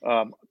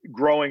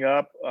 Growing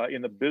up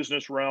in the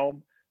business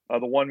realm,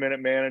 the 1 Minute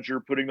Manager,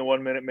 putting the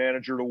 1 Minute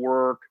Manager to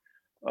work,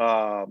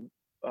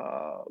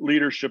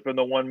 leadership in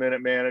the 1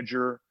 Minute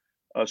Manager.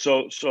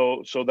 So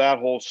that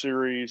whole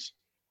series,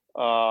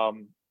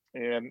 and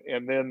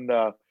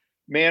then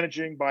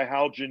Managing by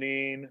Hal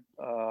Janine,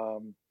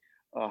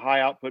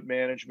 High Output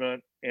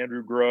Management,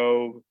 Andrew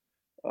Grove.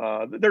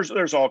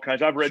 There's all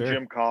kinds. I've read Sure.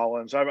 Jim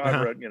Collins. I've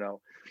read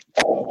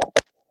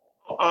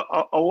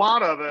a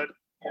lot of it.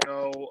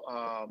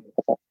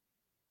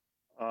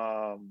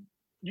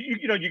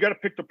 You got to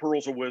pick the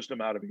pearls of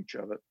wisdom out of each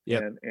of it.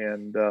 Yep.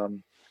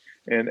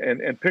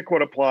 And pick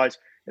what applies.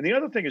 And the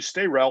other thing is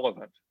stay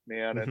relevant,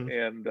 man.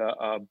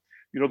 Mm-hmm.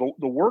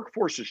 The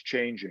workforce is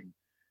changing,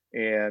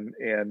 and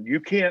you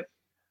can't.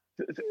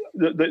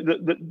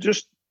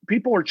 Just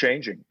people are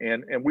changing,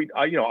 and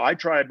I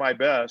tried my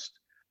best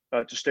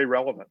to stay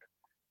relevant,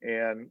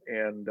 and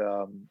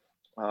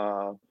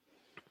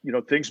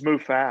things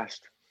move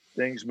fast.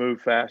 Things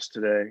move fast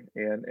today,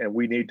 and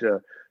we need to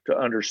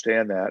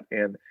understand that.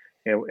 And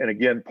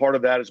again, part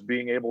of that is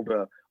being able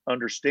to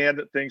understand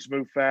that things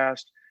move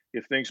fast.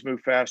 If things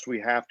move fast,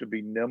 we have to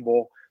be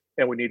nimble,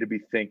 and we need to be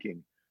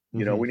thinking.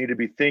 Mm-hmm. We need to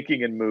be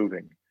thinking and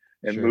moving,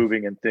 and Sure.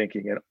 moving and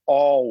thinking, and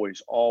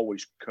always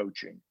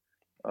coaching.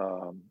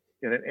 So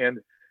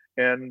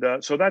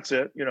that's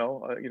it.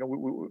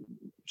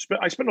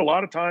 I spend a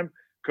lot of time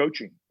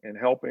coaching and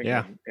helping,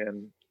 Yeah.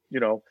 and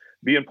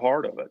being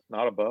part of it,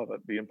 not above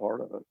it, being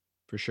part of it.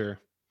 For sure.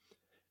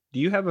 Do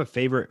you have a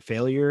favorite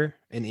failure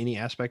in any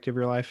aspect of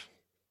your life?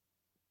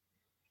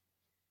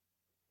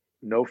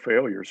 No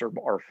failures are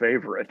our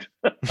favorite.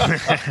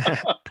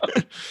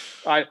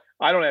 I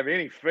don't have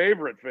any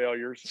favorite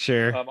failures.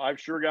 Sure. I've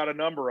sure got a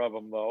number of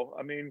them though.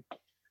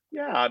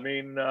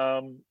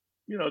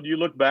 You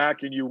look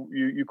back and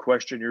you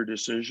question your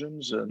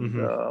decisions, and,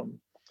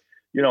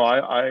 Mm-hmm.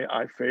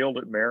 I failed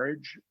at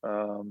marriage. I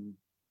failed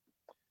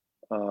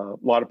at, A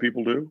lot of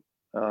people do,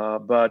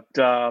 but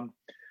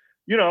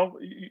you know,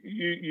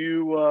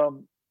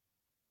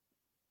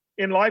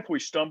 in life we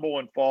stumble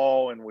and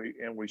fall, and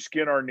we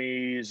skin our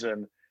knees.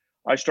 And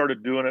I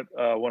started doing it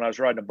when I was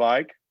riding a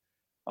bike.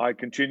 I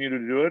continue to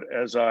do it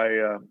as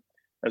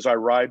I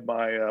ride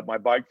my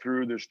bike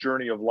through this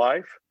journey of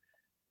life,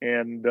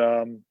 and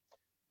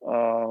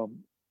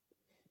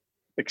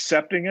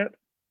accepting it,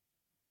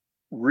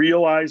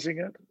 realizing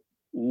it,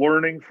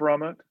 learning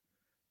from it,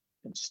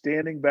 and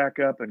standing back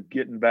up and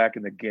getting back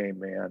in the game,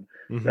 man.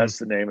 Mhm. That's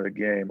the name of the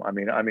game.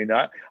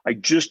 I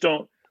just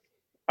don't.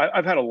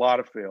 I've had a lot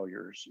of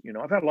failures. You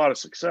know, I've had a lot of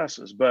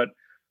successes, but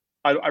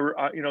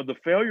you know, the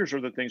failures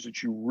are the things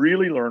that you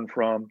really learn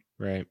from.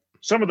 Right.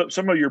 Some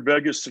of your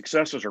biggest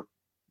successes are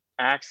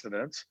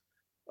accidents.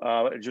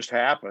 It just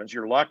happens.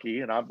 You're lucky,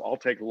 and I'll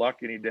take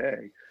luck any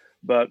day.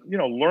 But you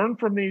know, learn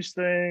from these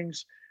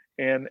things.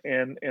 And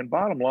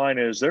bottom line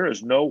is, there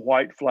is no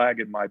white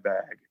flag in my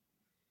bag.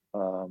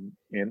 And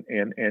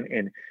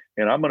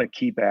I'm going to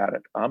keep at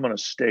it. I'm going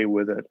to stay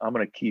with it. I'm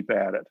going to keep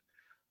at it.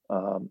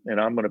 And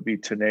I'm going to be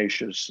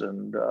tenacious,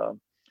 and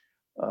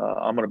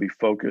I'm going to be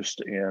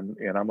focused, and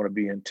I'm going to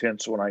be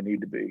intense when I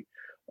need to be.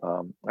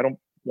 I don't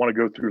want to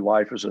go through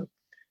life as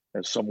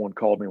someone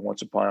called me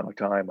once upon a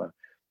time, a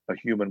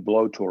human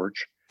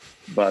blowtorch.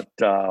 But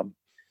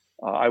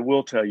I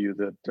will tell you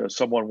that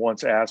someone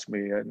once asked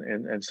me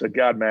and said,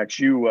 "God, Max,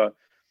 you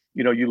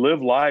know, you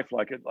live life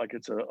like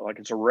it's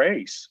a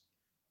race,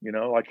 you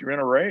know, like you're in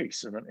a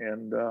race."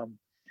 And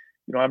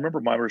you know, I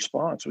remember my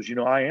response was, you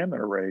know, I am in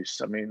a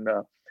race. I mean,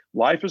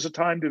 life is a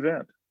timed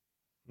event.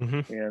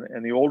 Mm-hmm.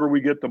 And the older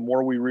we get, the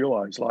more we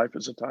realize life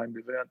is a timed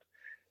event,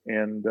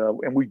 and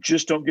we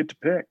just don't get to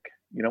pick.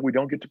 You know, we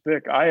don't get to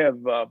pick. I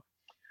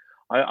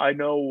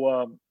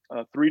know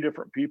 3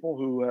 different people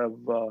who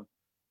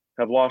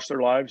have lost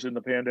their lives in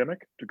the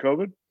pandemic to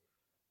COVID.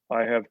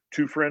 I have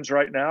 2 friends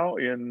right now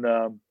in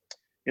the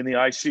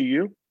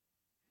ICU.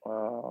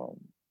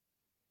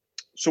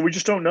 So we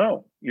just don't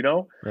know, you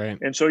know. Right.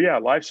 And so yeah,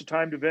 life's a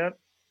timed event,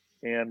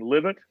 and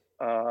live it,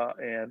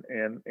 and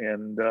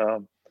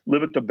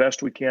live it the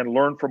best we can.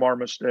 Learn from our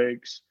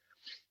mistakes,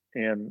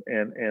 and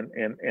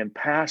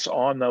pass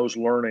on those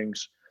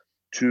learnings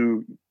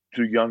to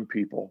young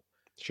people.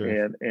 Sure.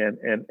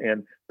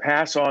 And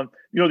pass on.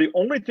 You know, the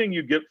only thing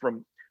you get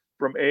from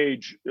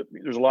age,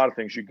 there's a lot of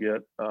things you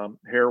get.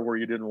 Hair where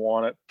you didn't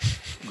want it,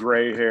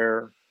 gray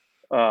hair,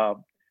 but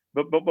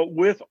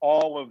with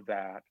all of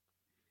that,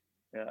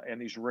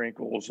 and these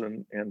wrinkles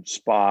and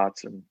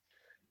spots, and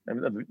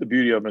the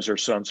beauty of them is they're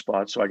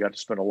sunspots. So I got to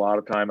spend a lot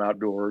of time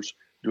outdoors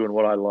doing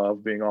what I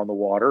love, being on the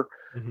water,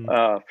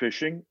 Mm-hmm.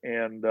 fishing,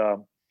 and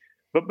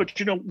but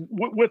you know,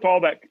 with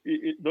all that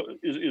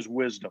is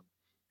wisdom,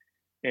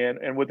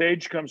 and with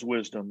age comes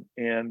wisdom.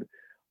 And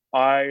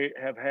I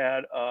have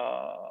had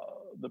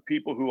the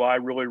people who I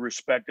really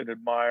respect and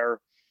admire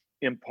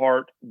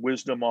impart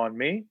wisdom on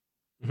me,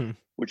 Mm-hmm.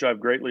 which I've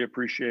greatly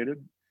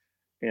appreciated,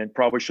 and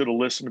probably should have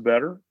listened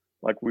better,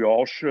 like we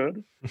all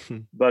should.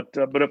 But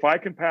if I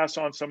can pass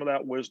on some of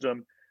that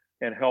wisdom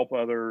and help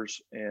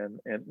others, and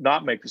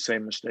not make the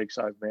same mistakes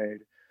I've made,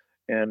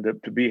 and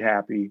to be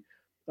happy,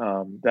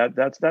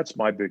 that's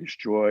my biggest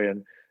joy.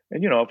 And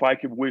you know, if I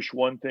could wish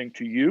one thing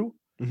to you,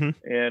 Mm-hmm.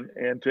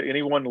 and to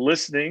anyone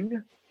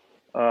listening,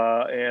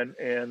 and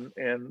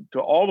to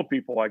all the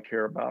people I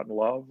care about and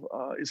love,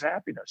 is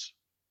happiness.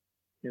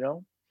 You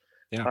know,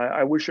 Yeah.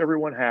 I wish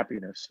everyone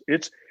happiness.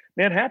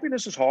 Man,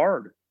 happiness is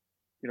hard.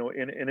 You know,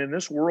 and in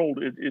this world,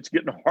 it's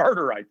getting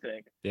harder, I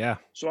think. Yeah.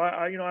 So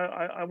I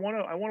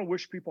want to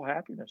wish people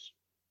happiness.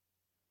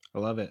 I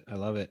love it. I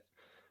love it.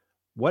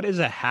 What is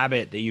a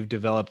habit that you've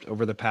developed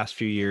over the past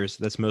few years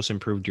that's most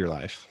improved your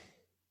life?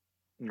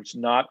 It's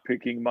not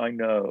picking my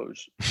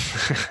nose.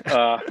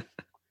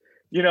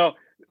 You know,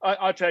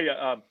 I'll tell you,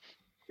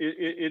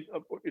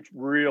 it's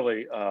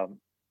really,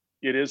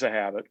 it is a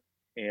habit,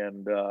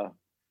 and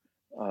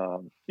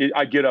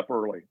I get up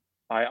early.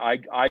 I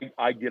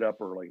get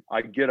up early.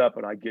 I get up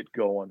and I get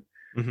going.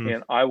 Mm-hmm.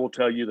 And I will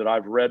tell you that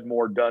I've read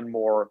more, done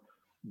more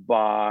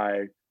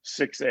by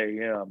 6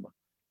 a.m.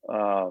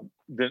 Than,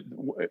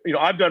 you know,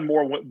 I've done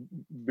more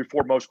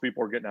before most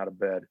people are getting out of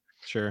bed.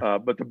 Sure.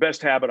 But the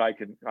best habit I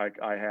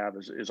have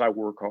is I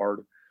work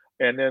hard.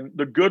 And then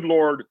the good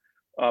Lord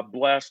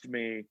blessed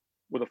me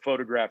with a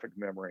photographic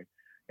memory.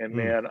 And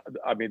man,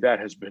 I mean, that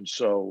has been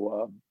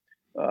so,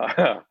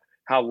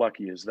 how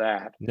lucky is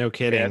that? No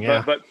kidding. And,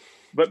 Yeah. But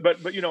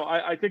you know,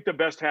 I think the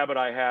best habit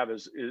I have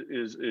is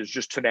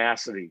just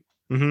tenacity.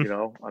 Mm-hmm. You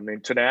know, I mean,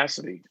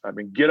 tenacity. I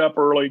mean, get up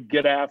early,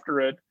 get after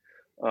it,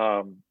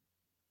 and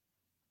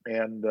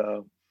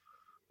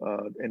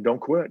don't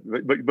quit.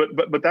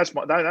 But that's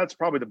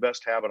probably the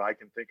best habit I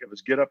can think of,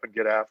 is get up and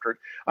get after it.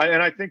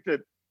 And I think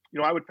that, you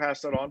know, I would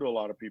pass that on to a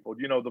lot of people.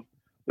 You know,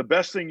 the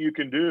best thing you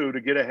can do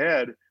to get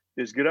ahead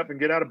is get up and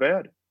get out of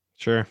bed.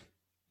 Sure. out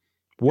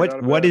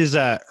of What bed. is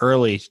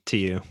early to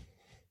you?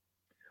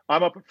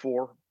 I'm up at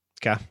 4.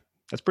 Okay.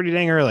 That's pretty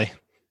dang early.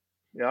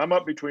 Yeah, I'm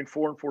up between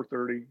 4 and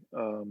 4:30.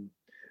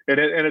 and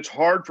it's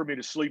hard for me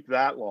to sleep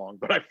that long,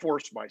 but I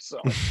force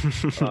myself.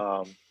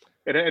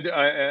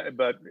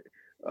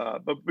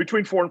 But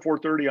between 4 and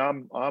 4:30,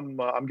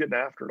 I'm getting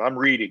after it. I'm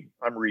reading.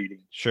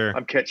 Sure.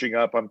 I'm catching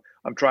up. I'm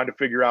trying to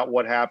figure out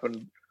what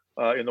happened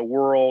in the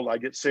world. I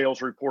get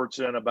sales reports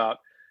in about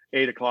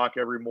 8 o'clock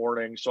every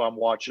morning, so I'm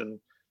watching.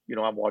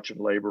 I'm watching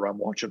labor. I'm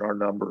watching our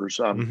numbers.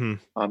 Hmm.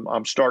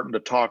 I'm starting to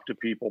talk to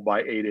people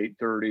by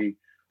 8:30,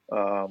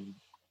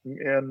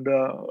 and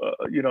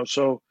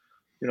so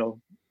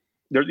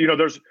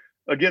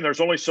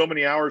there's only so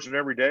many hours in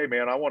every day,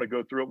 man. I want to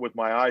go through it with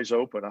my eyes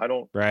open. I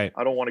don't Right.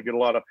 want to get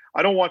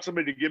I don't want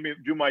somebody to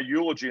do my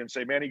eulogy and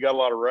say, man, he got a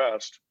lot of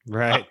rest.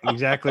 Right.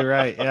 Exactly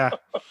right. Yeah.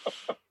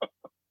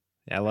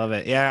 Yeah, I love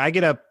it. Yeah, I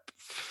get up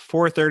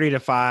 4:30 to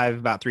 5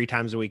 about 3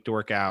 times a week to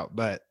work out,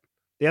 but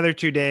the other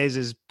 2 days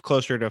is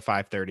closer to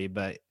 5:30.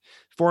 But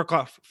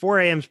 4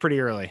 a.m. is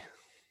pretty early.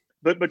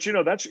 But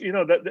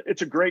that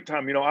it's a great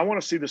time. I want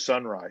to see the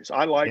sunrise.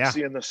 I like Yeah.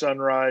 seeing the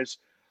sunrise.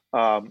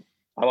 I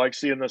like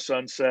seeing the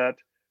sunset.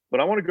 But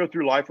I want to go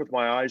through life with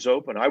my eyes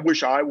open. I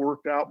wish I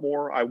worked out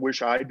more. I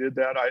wish I did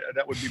that.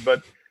 That would be,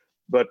 but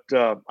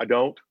I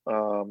don't.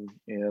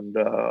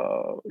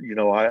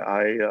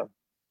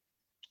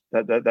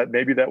 That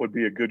maybe that would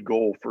be a good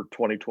goal for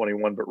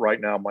 2021. But right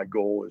now, my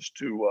goal is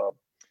to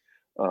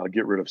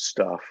get rid of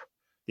stuff.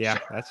 Yeah,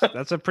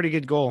 that's a pretty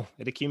good goal.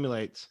 It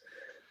accumulates.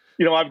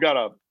 I've got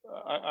a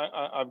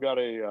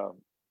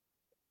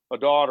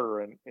daughter,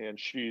 and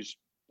she's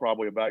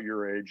probably about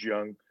your age,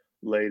 young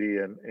lady,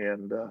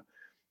 and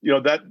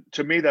that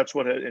to me, that's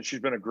and she's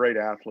been a great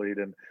athlete,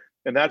 and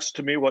that's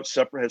to me what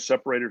has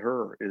separated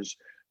her is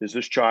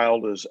this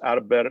child is out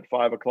of bed at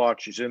 5 o'clock.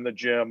 She's in the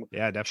gym.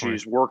 Yeah, definitely.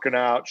 She's working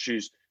out. She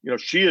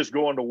is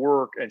going to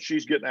work, and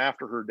she's getting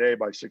after her day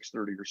by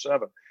 6:30 or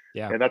 7.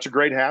 Yeah. And that's a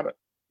great habit.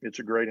 It's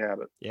a great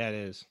habit. Yeah, it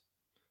is.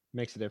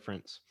 Makes a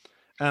difference.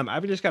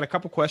 I've just got a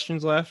couple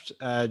questions left.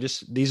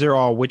 These are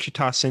all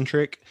Wichita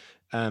centric.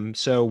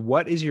 So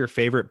what is your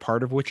favorite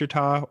part of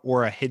Wichita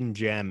or a hidden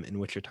gem in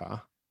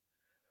Wichita?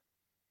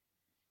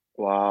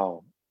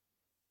 Wow.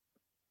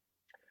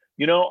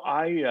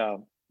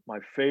 My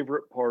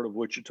favorite part of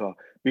Wichita,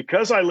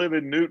 because I live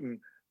in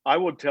Newton, I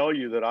will tell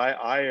you that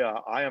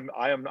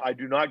I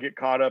do not get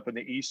caught up in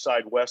the east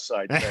side, west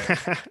side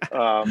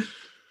thing.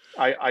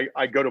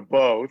 I go to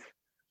both.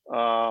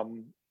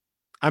 I'm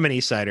an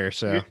east sider,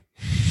 so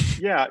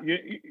yeah,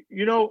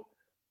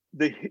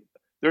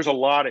 there's a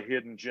lot of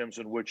hidden gems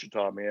in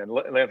Wichita, man.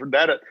 Lanford,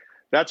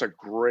 that's a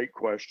great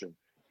question.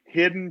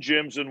 Hidden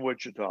gems in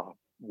Wichita.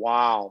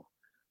 Wow.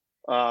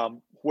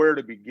 Where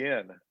to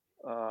begin?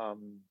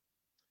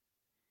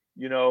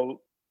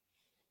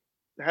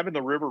 Having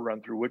the river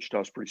run through Wichita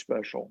is pretty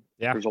special.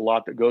 Yeah. There's a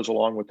lot that goes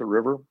along with the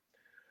river.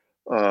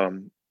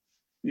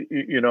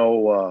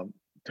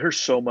 There's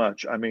so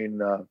much. I mean,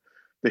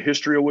 the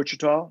history of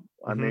Wichita.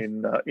 I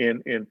mean,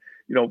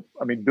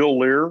 Bill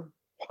Lear.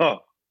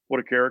 What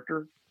a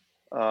character.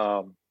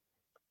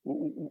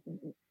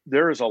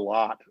 There is a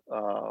lot.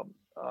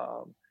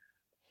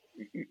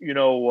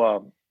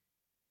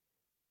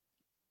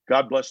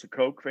 God bless the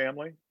Koch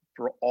family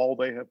for all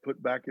they have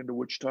put back into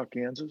Wichita,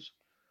 Kansas.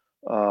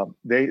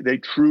 They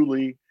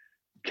truly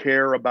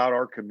care about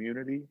our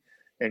community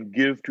and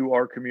give to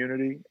our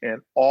community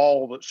and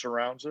all that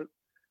surrounds it.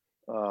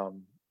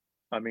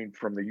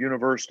 From the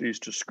universities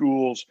to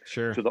schools,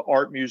 sure, to the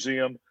art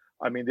museum.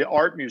 The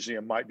art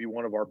museum might be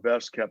one of our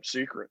best kept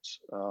secrets.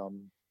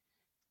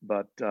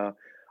 But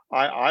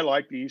I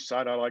like the east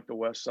side. I like the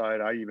west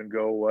side. I even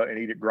go and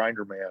eat at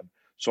Grinder Man.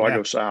 So I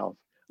go south.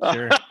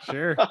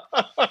 Sure.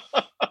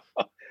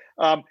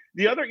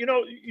 The other,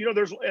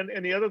 there's,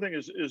 and the other thing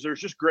is there's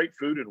just great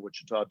food in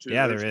Wichita too.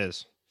 Yeah, there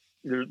is.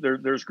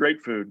 There's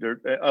great food there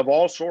of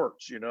all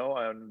sorts,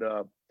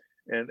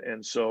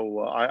 and so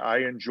I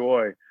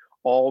enjoy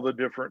all the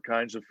different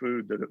kinds of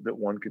food that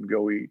one can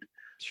go eat.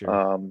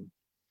 Sure.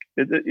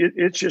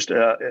 It's just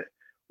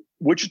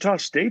Wichita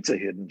State's a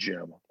hidden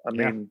gem.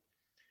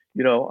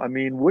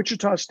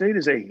 Wichita State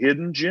is a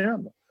hidden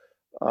gem.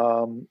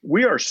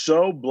 We are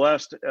so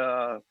blessed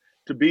to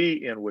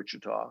be in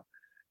Wichita,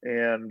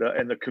 and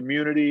the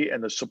community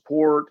and the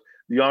support,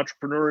 the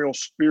entrepreneurial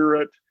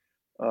spirit.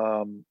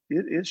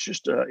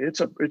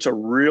 It's a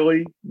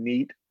really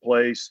neat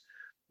place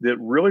that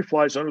really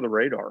flies under the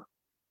radar.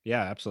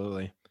 Yeah,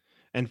 absolutely.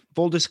 And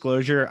full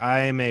disclosure,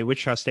 I am a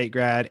Wichita State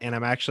grad, and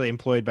I'm actually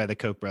employed by the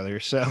Koch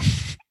brothers. So,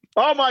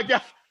 oh my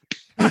God,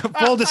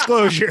 full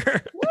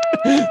disclosure,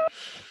 man.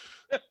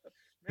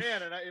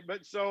 Wow,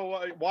 so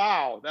it.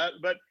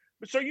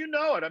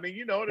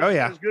 Oh,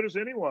 yeah. As good as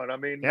anyone.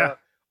 Yeah.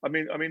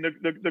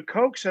 The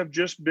Kochs have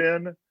just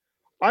been.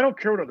 I don't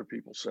care what other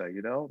people say.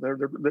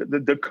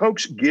 The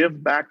Kochs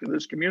give back to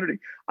this community.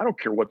 I don't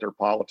care what their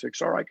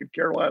politics are. I could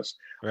care less.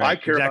 Right. I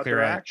care about Exactly their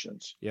right.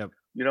 actions. Yep.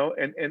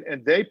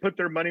 And they put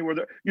their money where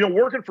they're,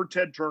 working for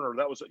Ted Turner.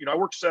 That was, I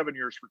worked 7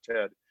 years for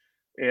Ted,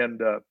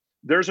 and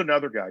there's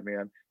another guy,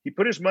 man. He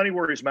put his money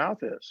where his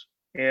mouth is.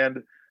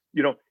 And,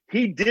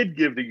 he did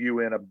give the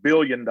UN $1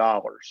 billion.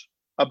 $1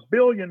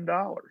 billion.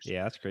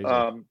 Yeah, that's crazy.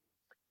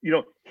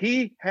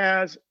 he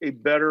has a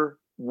better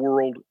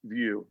world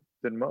view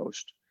than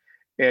most.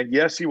 And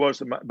yes, he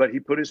was, but he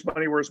put his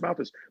money where his mouth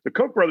is. The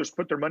Koch brothers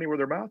put their money where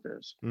their mouth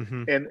is,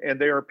 Mm-hmm. and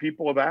they are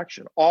people of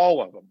action,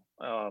 all of them.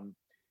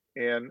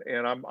 And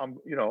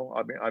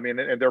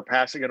and they're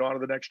passing it on to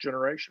the next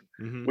generation,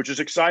 Mm-hmm. which is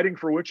exciting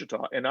for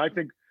Wichita. And I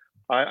think,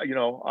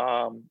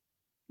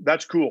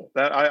 that's cool.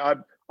 That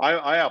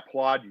I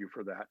applaud you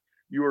for that.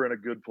 You are in a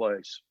good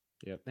place.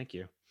 Yeah, thank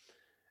you.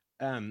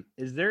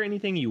 Is there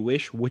anything you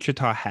wish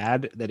Wichita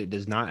had that it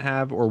does not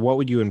have, or what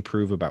would you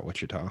improve about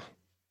Wichita?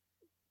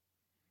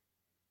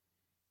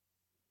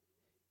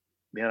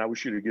 Man, I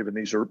wish you'd have given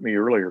these me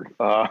earlier.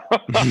 What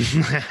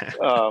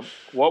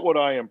would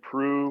I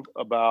improve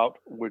about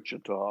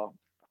Wichita?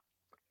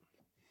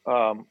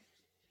 I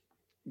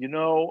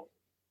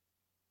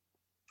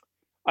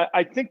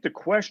think the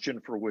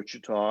question for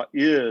Wichita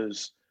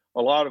is,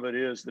 a lot of it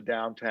is the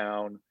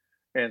downtown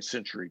and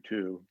Century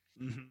 2.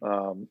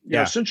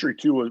 Yeah. Century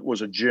 2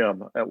 was a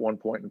gym at one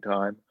point in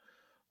time.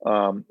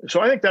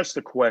 So I think that's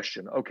the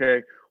question.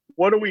 Okay,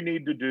 what do we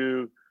need to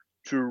do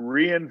to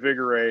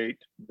reinvigorate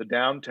the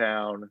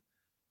downtown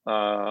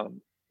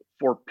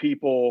for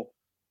people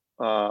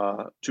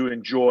to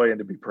enjoy and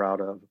to be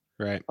proud of?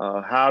 Right.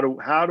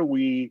 How do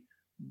we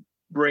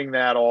bring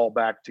that all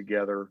back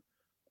together?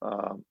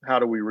 How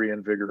do we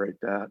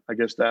reinvigorate that? I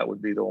guess that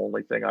would be the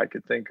only thing I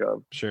could think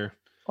of. Sure.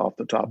 Off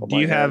the top of my head. Do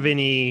you have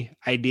any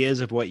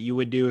ideas of what you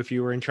would do if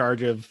you were in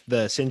charge of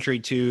the Century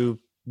 2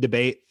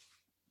 debate?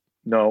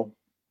 No.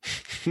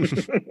 All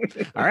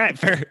right,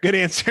 fair. Good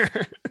answer.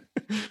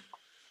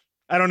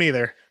 I don't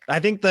either. I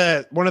think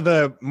one of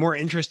the more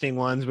interesting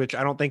ones, which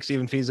I don't think is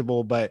even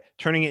feasible, but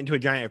turning it into a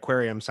giant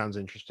aquarium sounds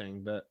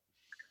interesting. But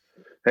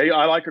hey,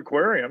 I like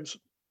aquariums.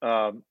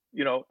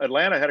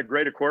 Atlanta had a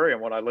great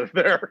aquarium when I lived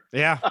there.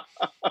 Yeah.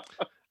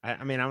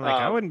 I mean, I'm like,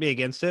 I wouldn't be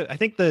against it. I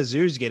think the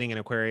zoo's getting an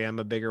aquarium,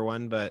 a bigger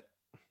one, but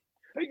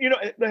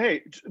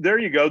hey, there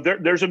you go.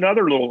 There's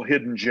another little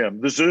hidden gem,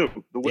 the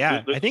zoo.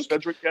 I think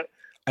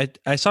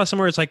I saw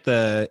somewhere it's like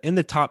in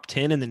the top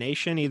 10 in the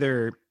nation,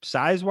 either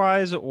size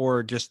wise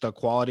or just the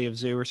quality of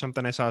zoo or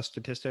something. I saw a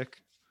statistic.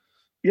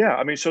 Yeah,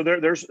 I mean, so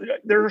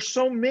there are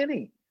so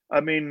many.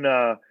 I mean,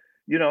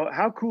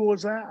 how cool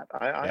is that?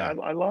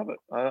 I love it.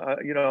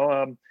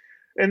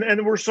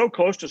 And we're so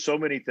close to so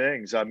many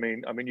things. I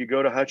mean, you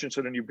go to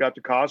Hutchinson and you've got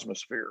the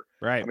Cosmosphere.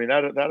 Right. I mean,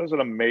 that is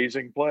an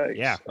amazing place.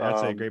 Yeah,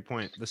 that's a great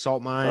point. The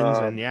salt mines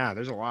and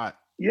there's a lot.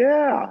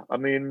 Yeah, I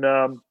mean,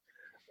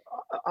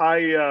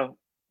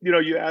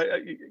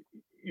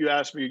 you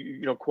asked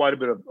me, quite a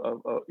bit of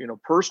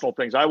personal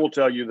things. I will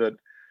tell you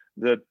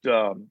that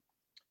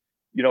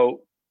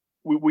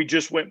we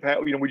just went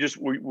past. We in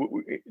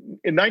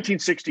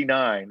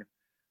 1969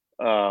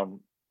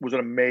 was an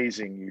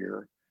amazing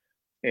year.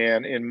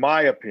 And in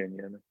my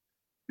opinion,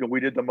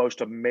 we did the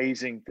most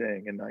amazing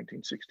thing in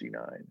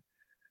 1969,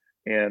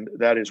 and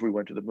that is we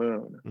went to the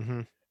moon.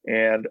 Mm-hmm.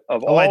 And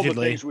of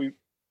Allegedly. all the things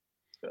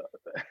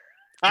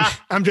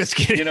I'm just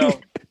kidding.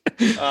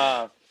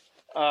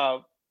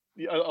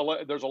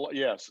 there's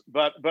yes,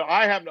 but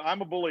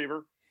I'm a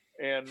believer,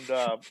 and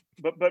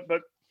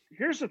but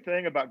here's the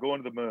thing about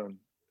going to the moon.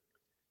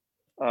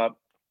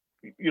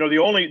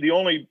 The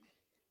only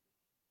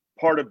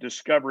part of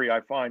discovery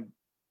I find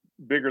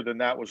bigger than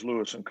that was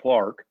Lewis and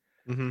Clark,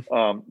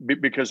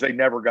 because they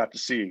never got to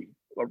see.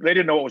 They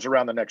didn't know what was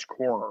around the next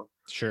corner.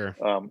 Sure.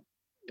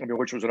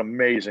 Which was an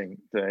amazing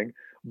thing.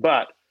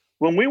 But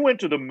when we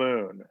went to the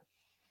moon,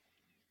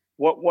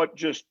 what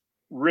just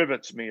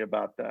rivets me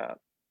about that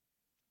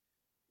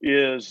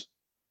is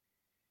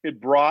it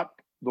brought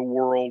the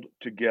world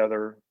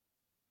together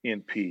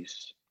in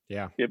peace.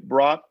 Yeah. It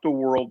brought the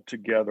world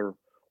together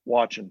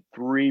watching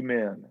three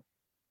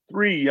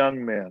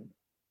young men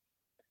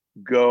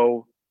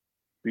go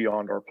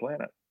beyond our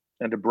planet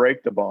and to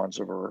break the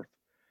bonds of Earth.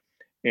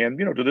 And,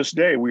 to this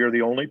day, we are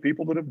the only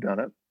people that have done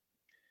it.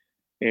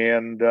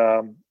 And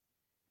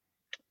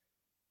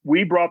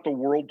we brought the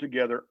world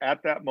together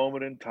at that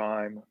moment in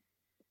time,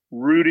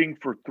 rooting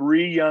for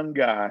three young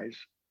guys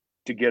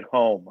to get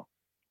home,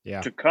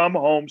 to come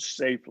home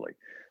safely.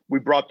 We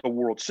brought the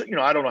world, I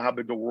don't know how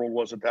big the world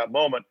was at that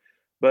moment,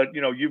 but,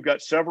 you've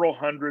got several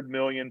 100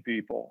 million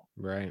people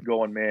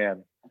going,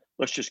 man,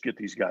 let's just get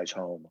these guys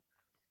home.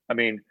 I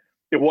mean,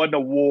 it wasn't a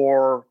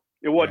war.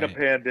 It wasn't a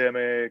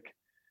pandemic.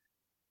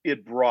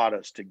 It brought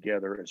us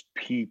together as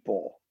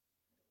people.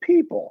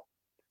 Yeah.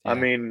 I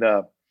mean,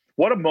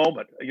 what a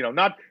moment,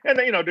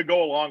 to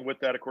go along with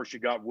that, of course, you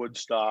got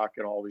Woodstock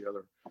and all the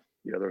other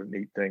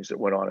neat things that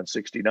went on in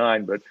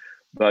 '69. But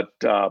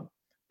going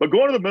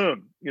to the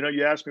moon,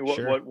 you asked me what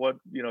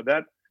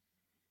that,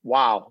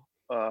 wow.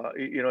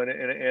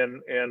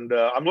 And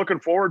I'm looking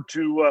forward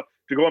to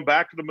going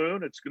back to the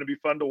moon. It's going to be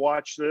fun to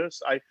watch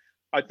this.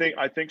 I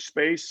think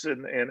space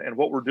and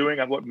what we're doing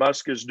and what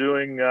Musk is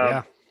doing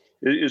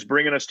is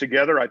bringing us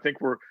together. I think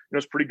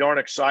it's pretty darn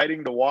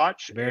exciting to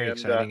watch. Very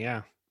exciting,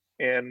 yeah.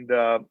 And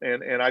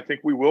I think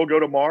we will go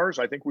to Mars.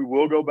 I think we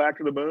will go back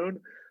to the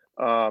moon.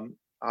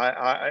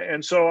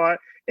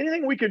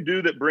 anything we can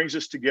do that brings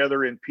us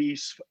together in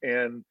peace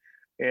and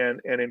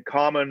in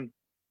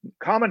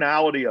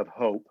commonality of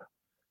hope.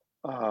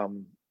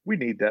 We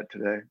need that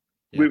today.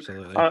 Yeah,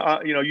 absolutely.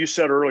 You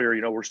said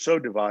earlier, we're so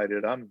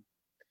divided. I'm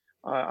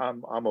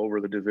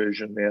over the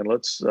division, man.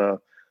 Let's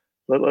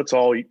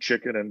all eat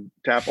chicken and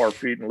tap our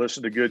feet and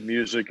listen to good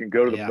music and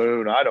go to the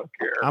moon. I don't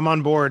care. I'm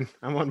on board.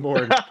 All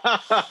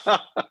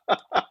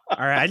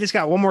right. I just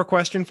got one more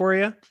question for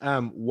you.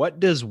 What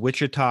does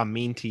Wichita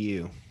mean to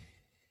you?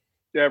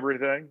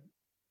 Everything.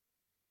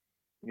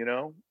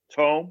 It's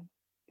home.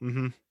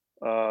 Mm-hmm.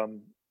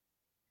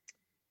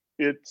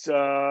 It's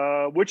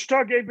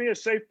Wichita gave me a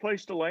safe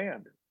place to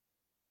land.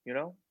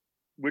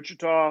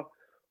 Wichita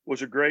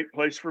was a great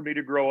place for me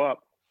to grow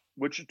up.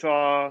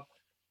 Wichita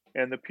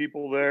and the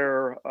people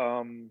there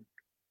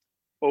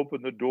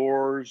opened the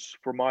doors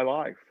for my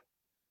life.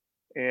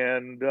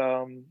 And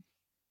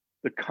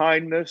the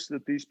kindness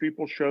that these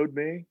people showed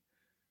me,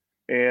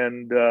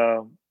 and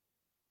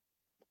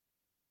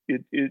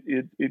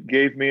it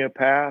gave me a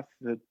path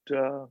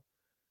that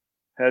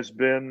has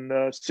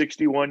been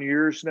 61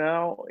 years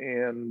now,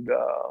 and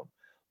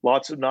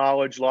lots of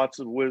knowledge, lots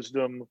of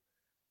wisdom.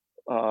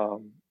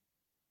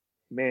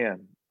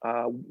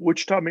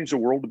 Wichita means the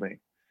world to me,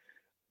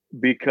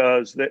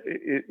 because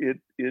it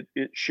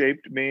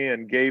shaped me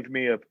and gave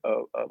me a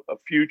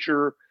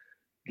future,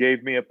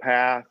 gave me a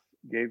path,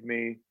 gave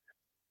me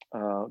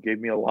a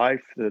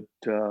life that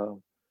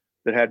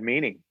had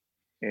meaning.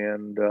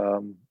 And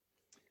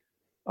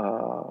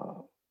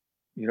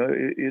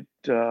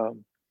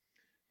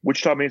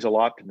Wichita means a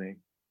lot to me.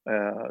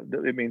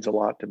 It means a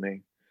lot to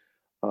me.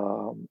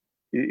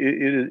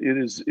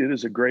 It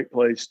is a great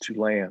place to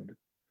land,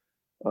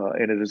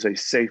 and it is a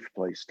safe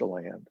place to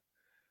land.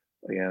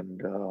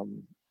 And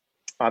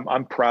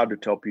I'm proud to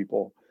tell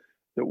people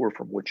that we're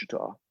from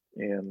Wichita,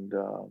 and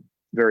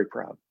very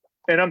proud.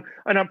 And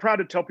I'm proud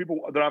to tell people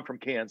that I'm from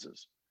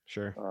Kansas.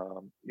 Sure.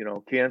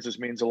 Kansas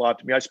means a lot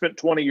to me. I spent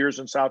 20 years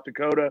in South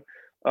Dakota.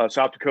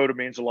 South Dakota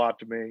means a lot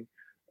to me.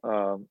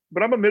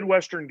 But I'm a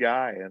Midwestern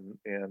guy,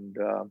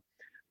 but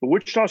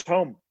Wichita's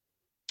home.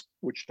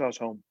 Wichita's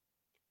home.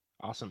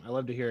 Awesome. I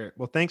love to hear it.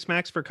 Well, thanks,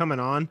 Max, for coming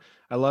on.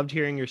 I loved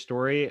hearing your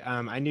story.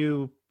 I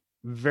knew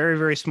very,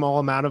 very small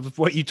amount of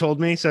what you told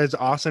me. So it's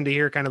awesome to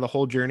hear kind of the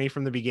whole journey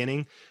from the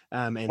beginning.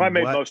 And I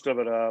made most of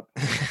it up.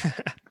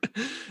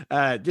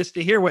 Just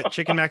to hear what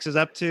Chicken Max is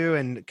up to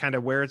and kind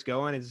of where it's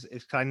going is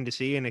exciting to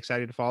see and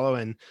excited to follow.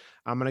 And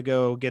I'm going to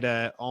go get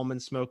a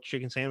almond smoked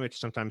chicken sandwich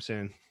sometime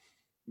soon.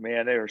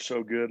 Man, they are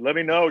so good. Let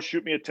me know.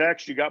 Shoot me a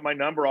text. You got my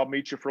number. I'll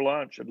meet you for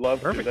lunch. I'd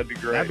love to. That'd be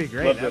great. That'd be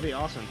great. That'd be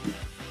awesome.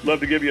 Love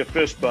to give you a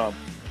fist bump.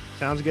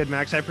 Sounds good,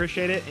 Max. I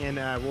appreciate it. And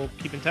we'll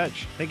keep in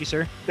touch. Thank you,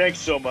 sir. Thanks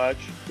so much.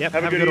 Yep.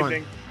 Have a good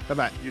evening.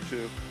 Bye-bye. You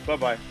too.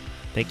 Bye-bye.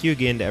 Thank you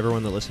again to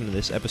everyone that listened to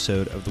this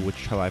episode of the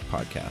Wichita Life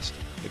podcast.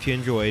 If you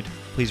enjoyed,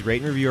 please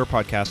rate and review our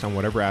podcast on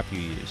whatever app you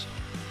use.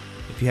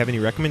 If you have any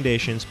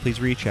recommendations, please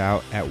reach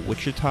out at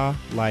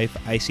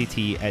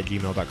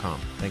wichitalifeict@gmail.com.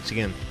 Thanks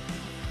again.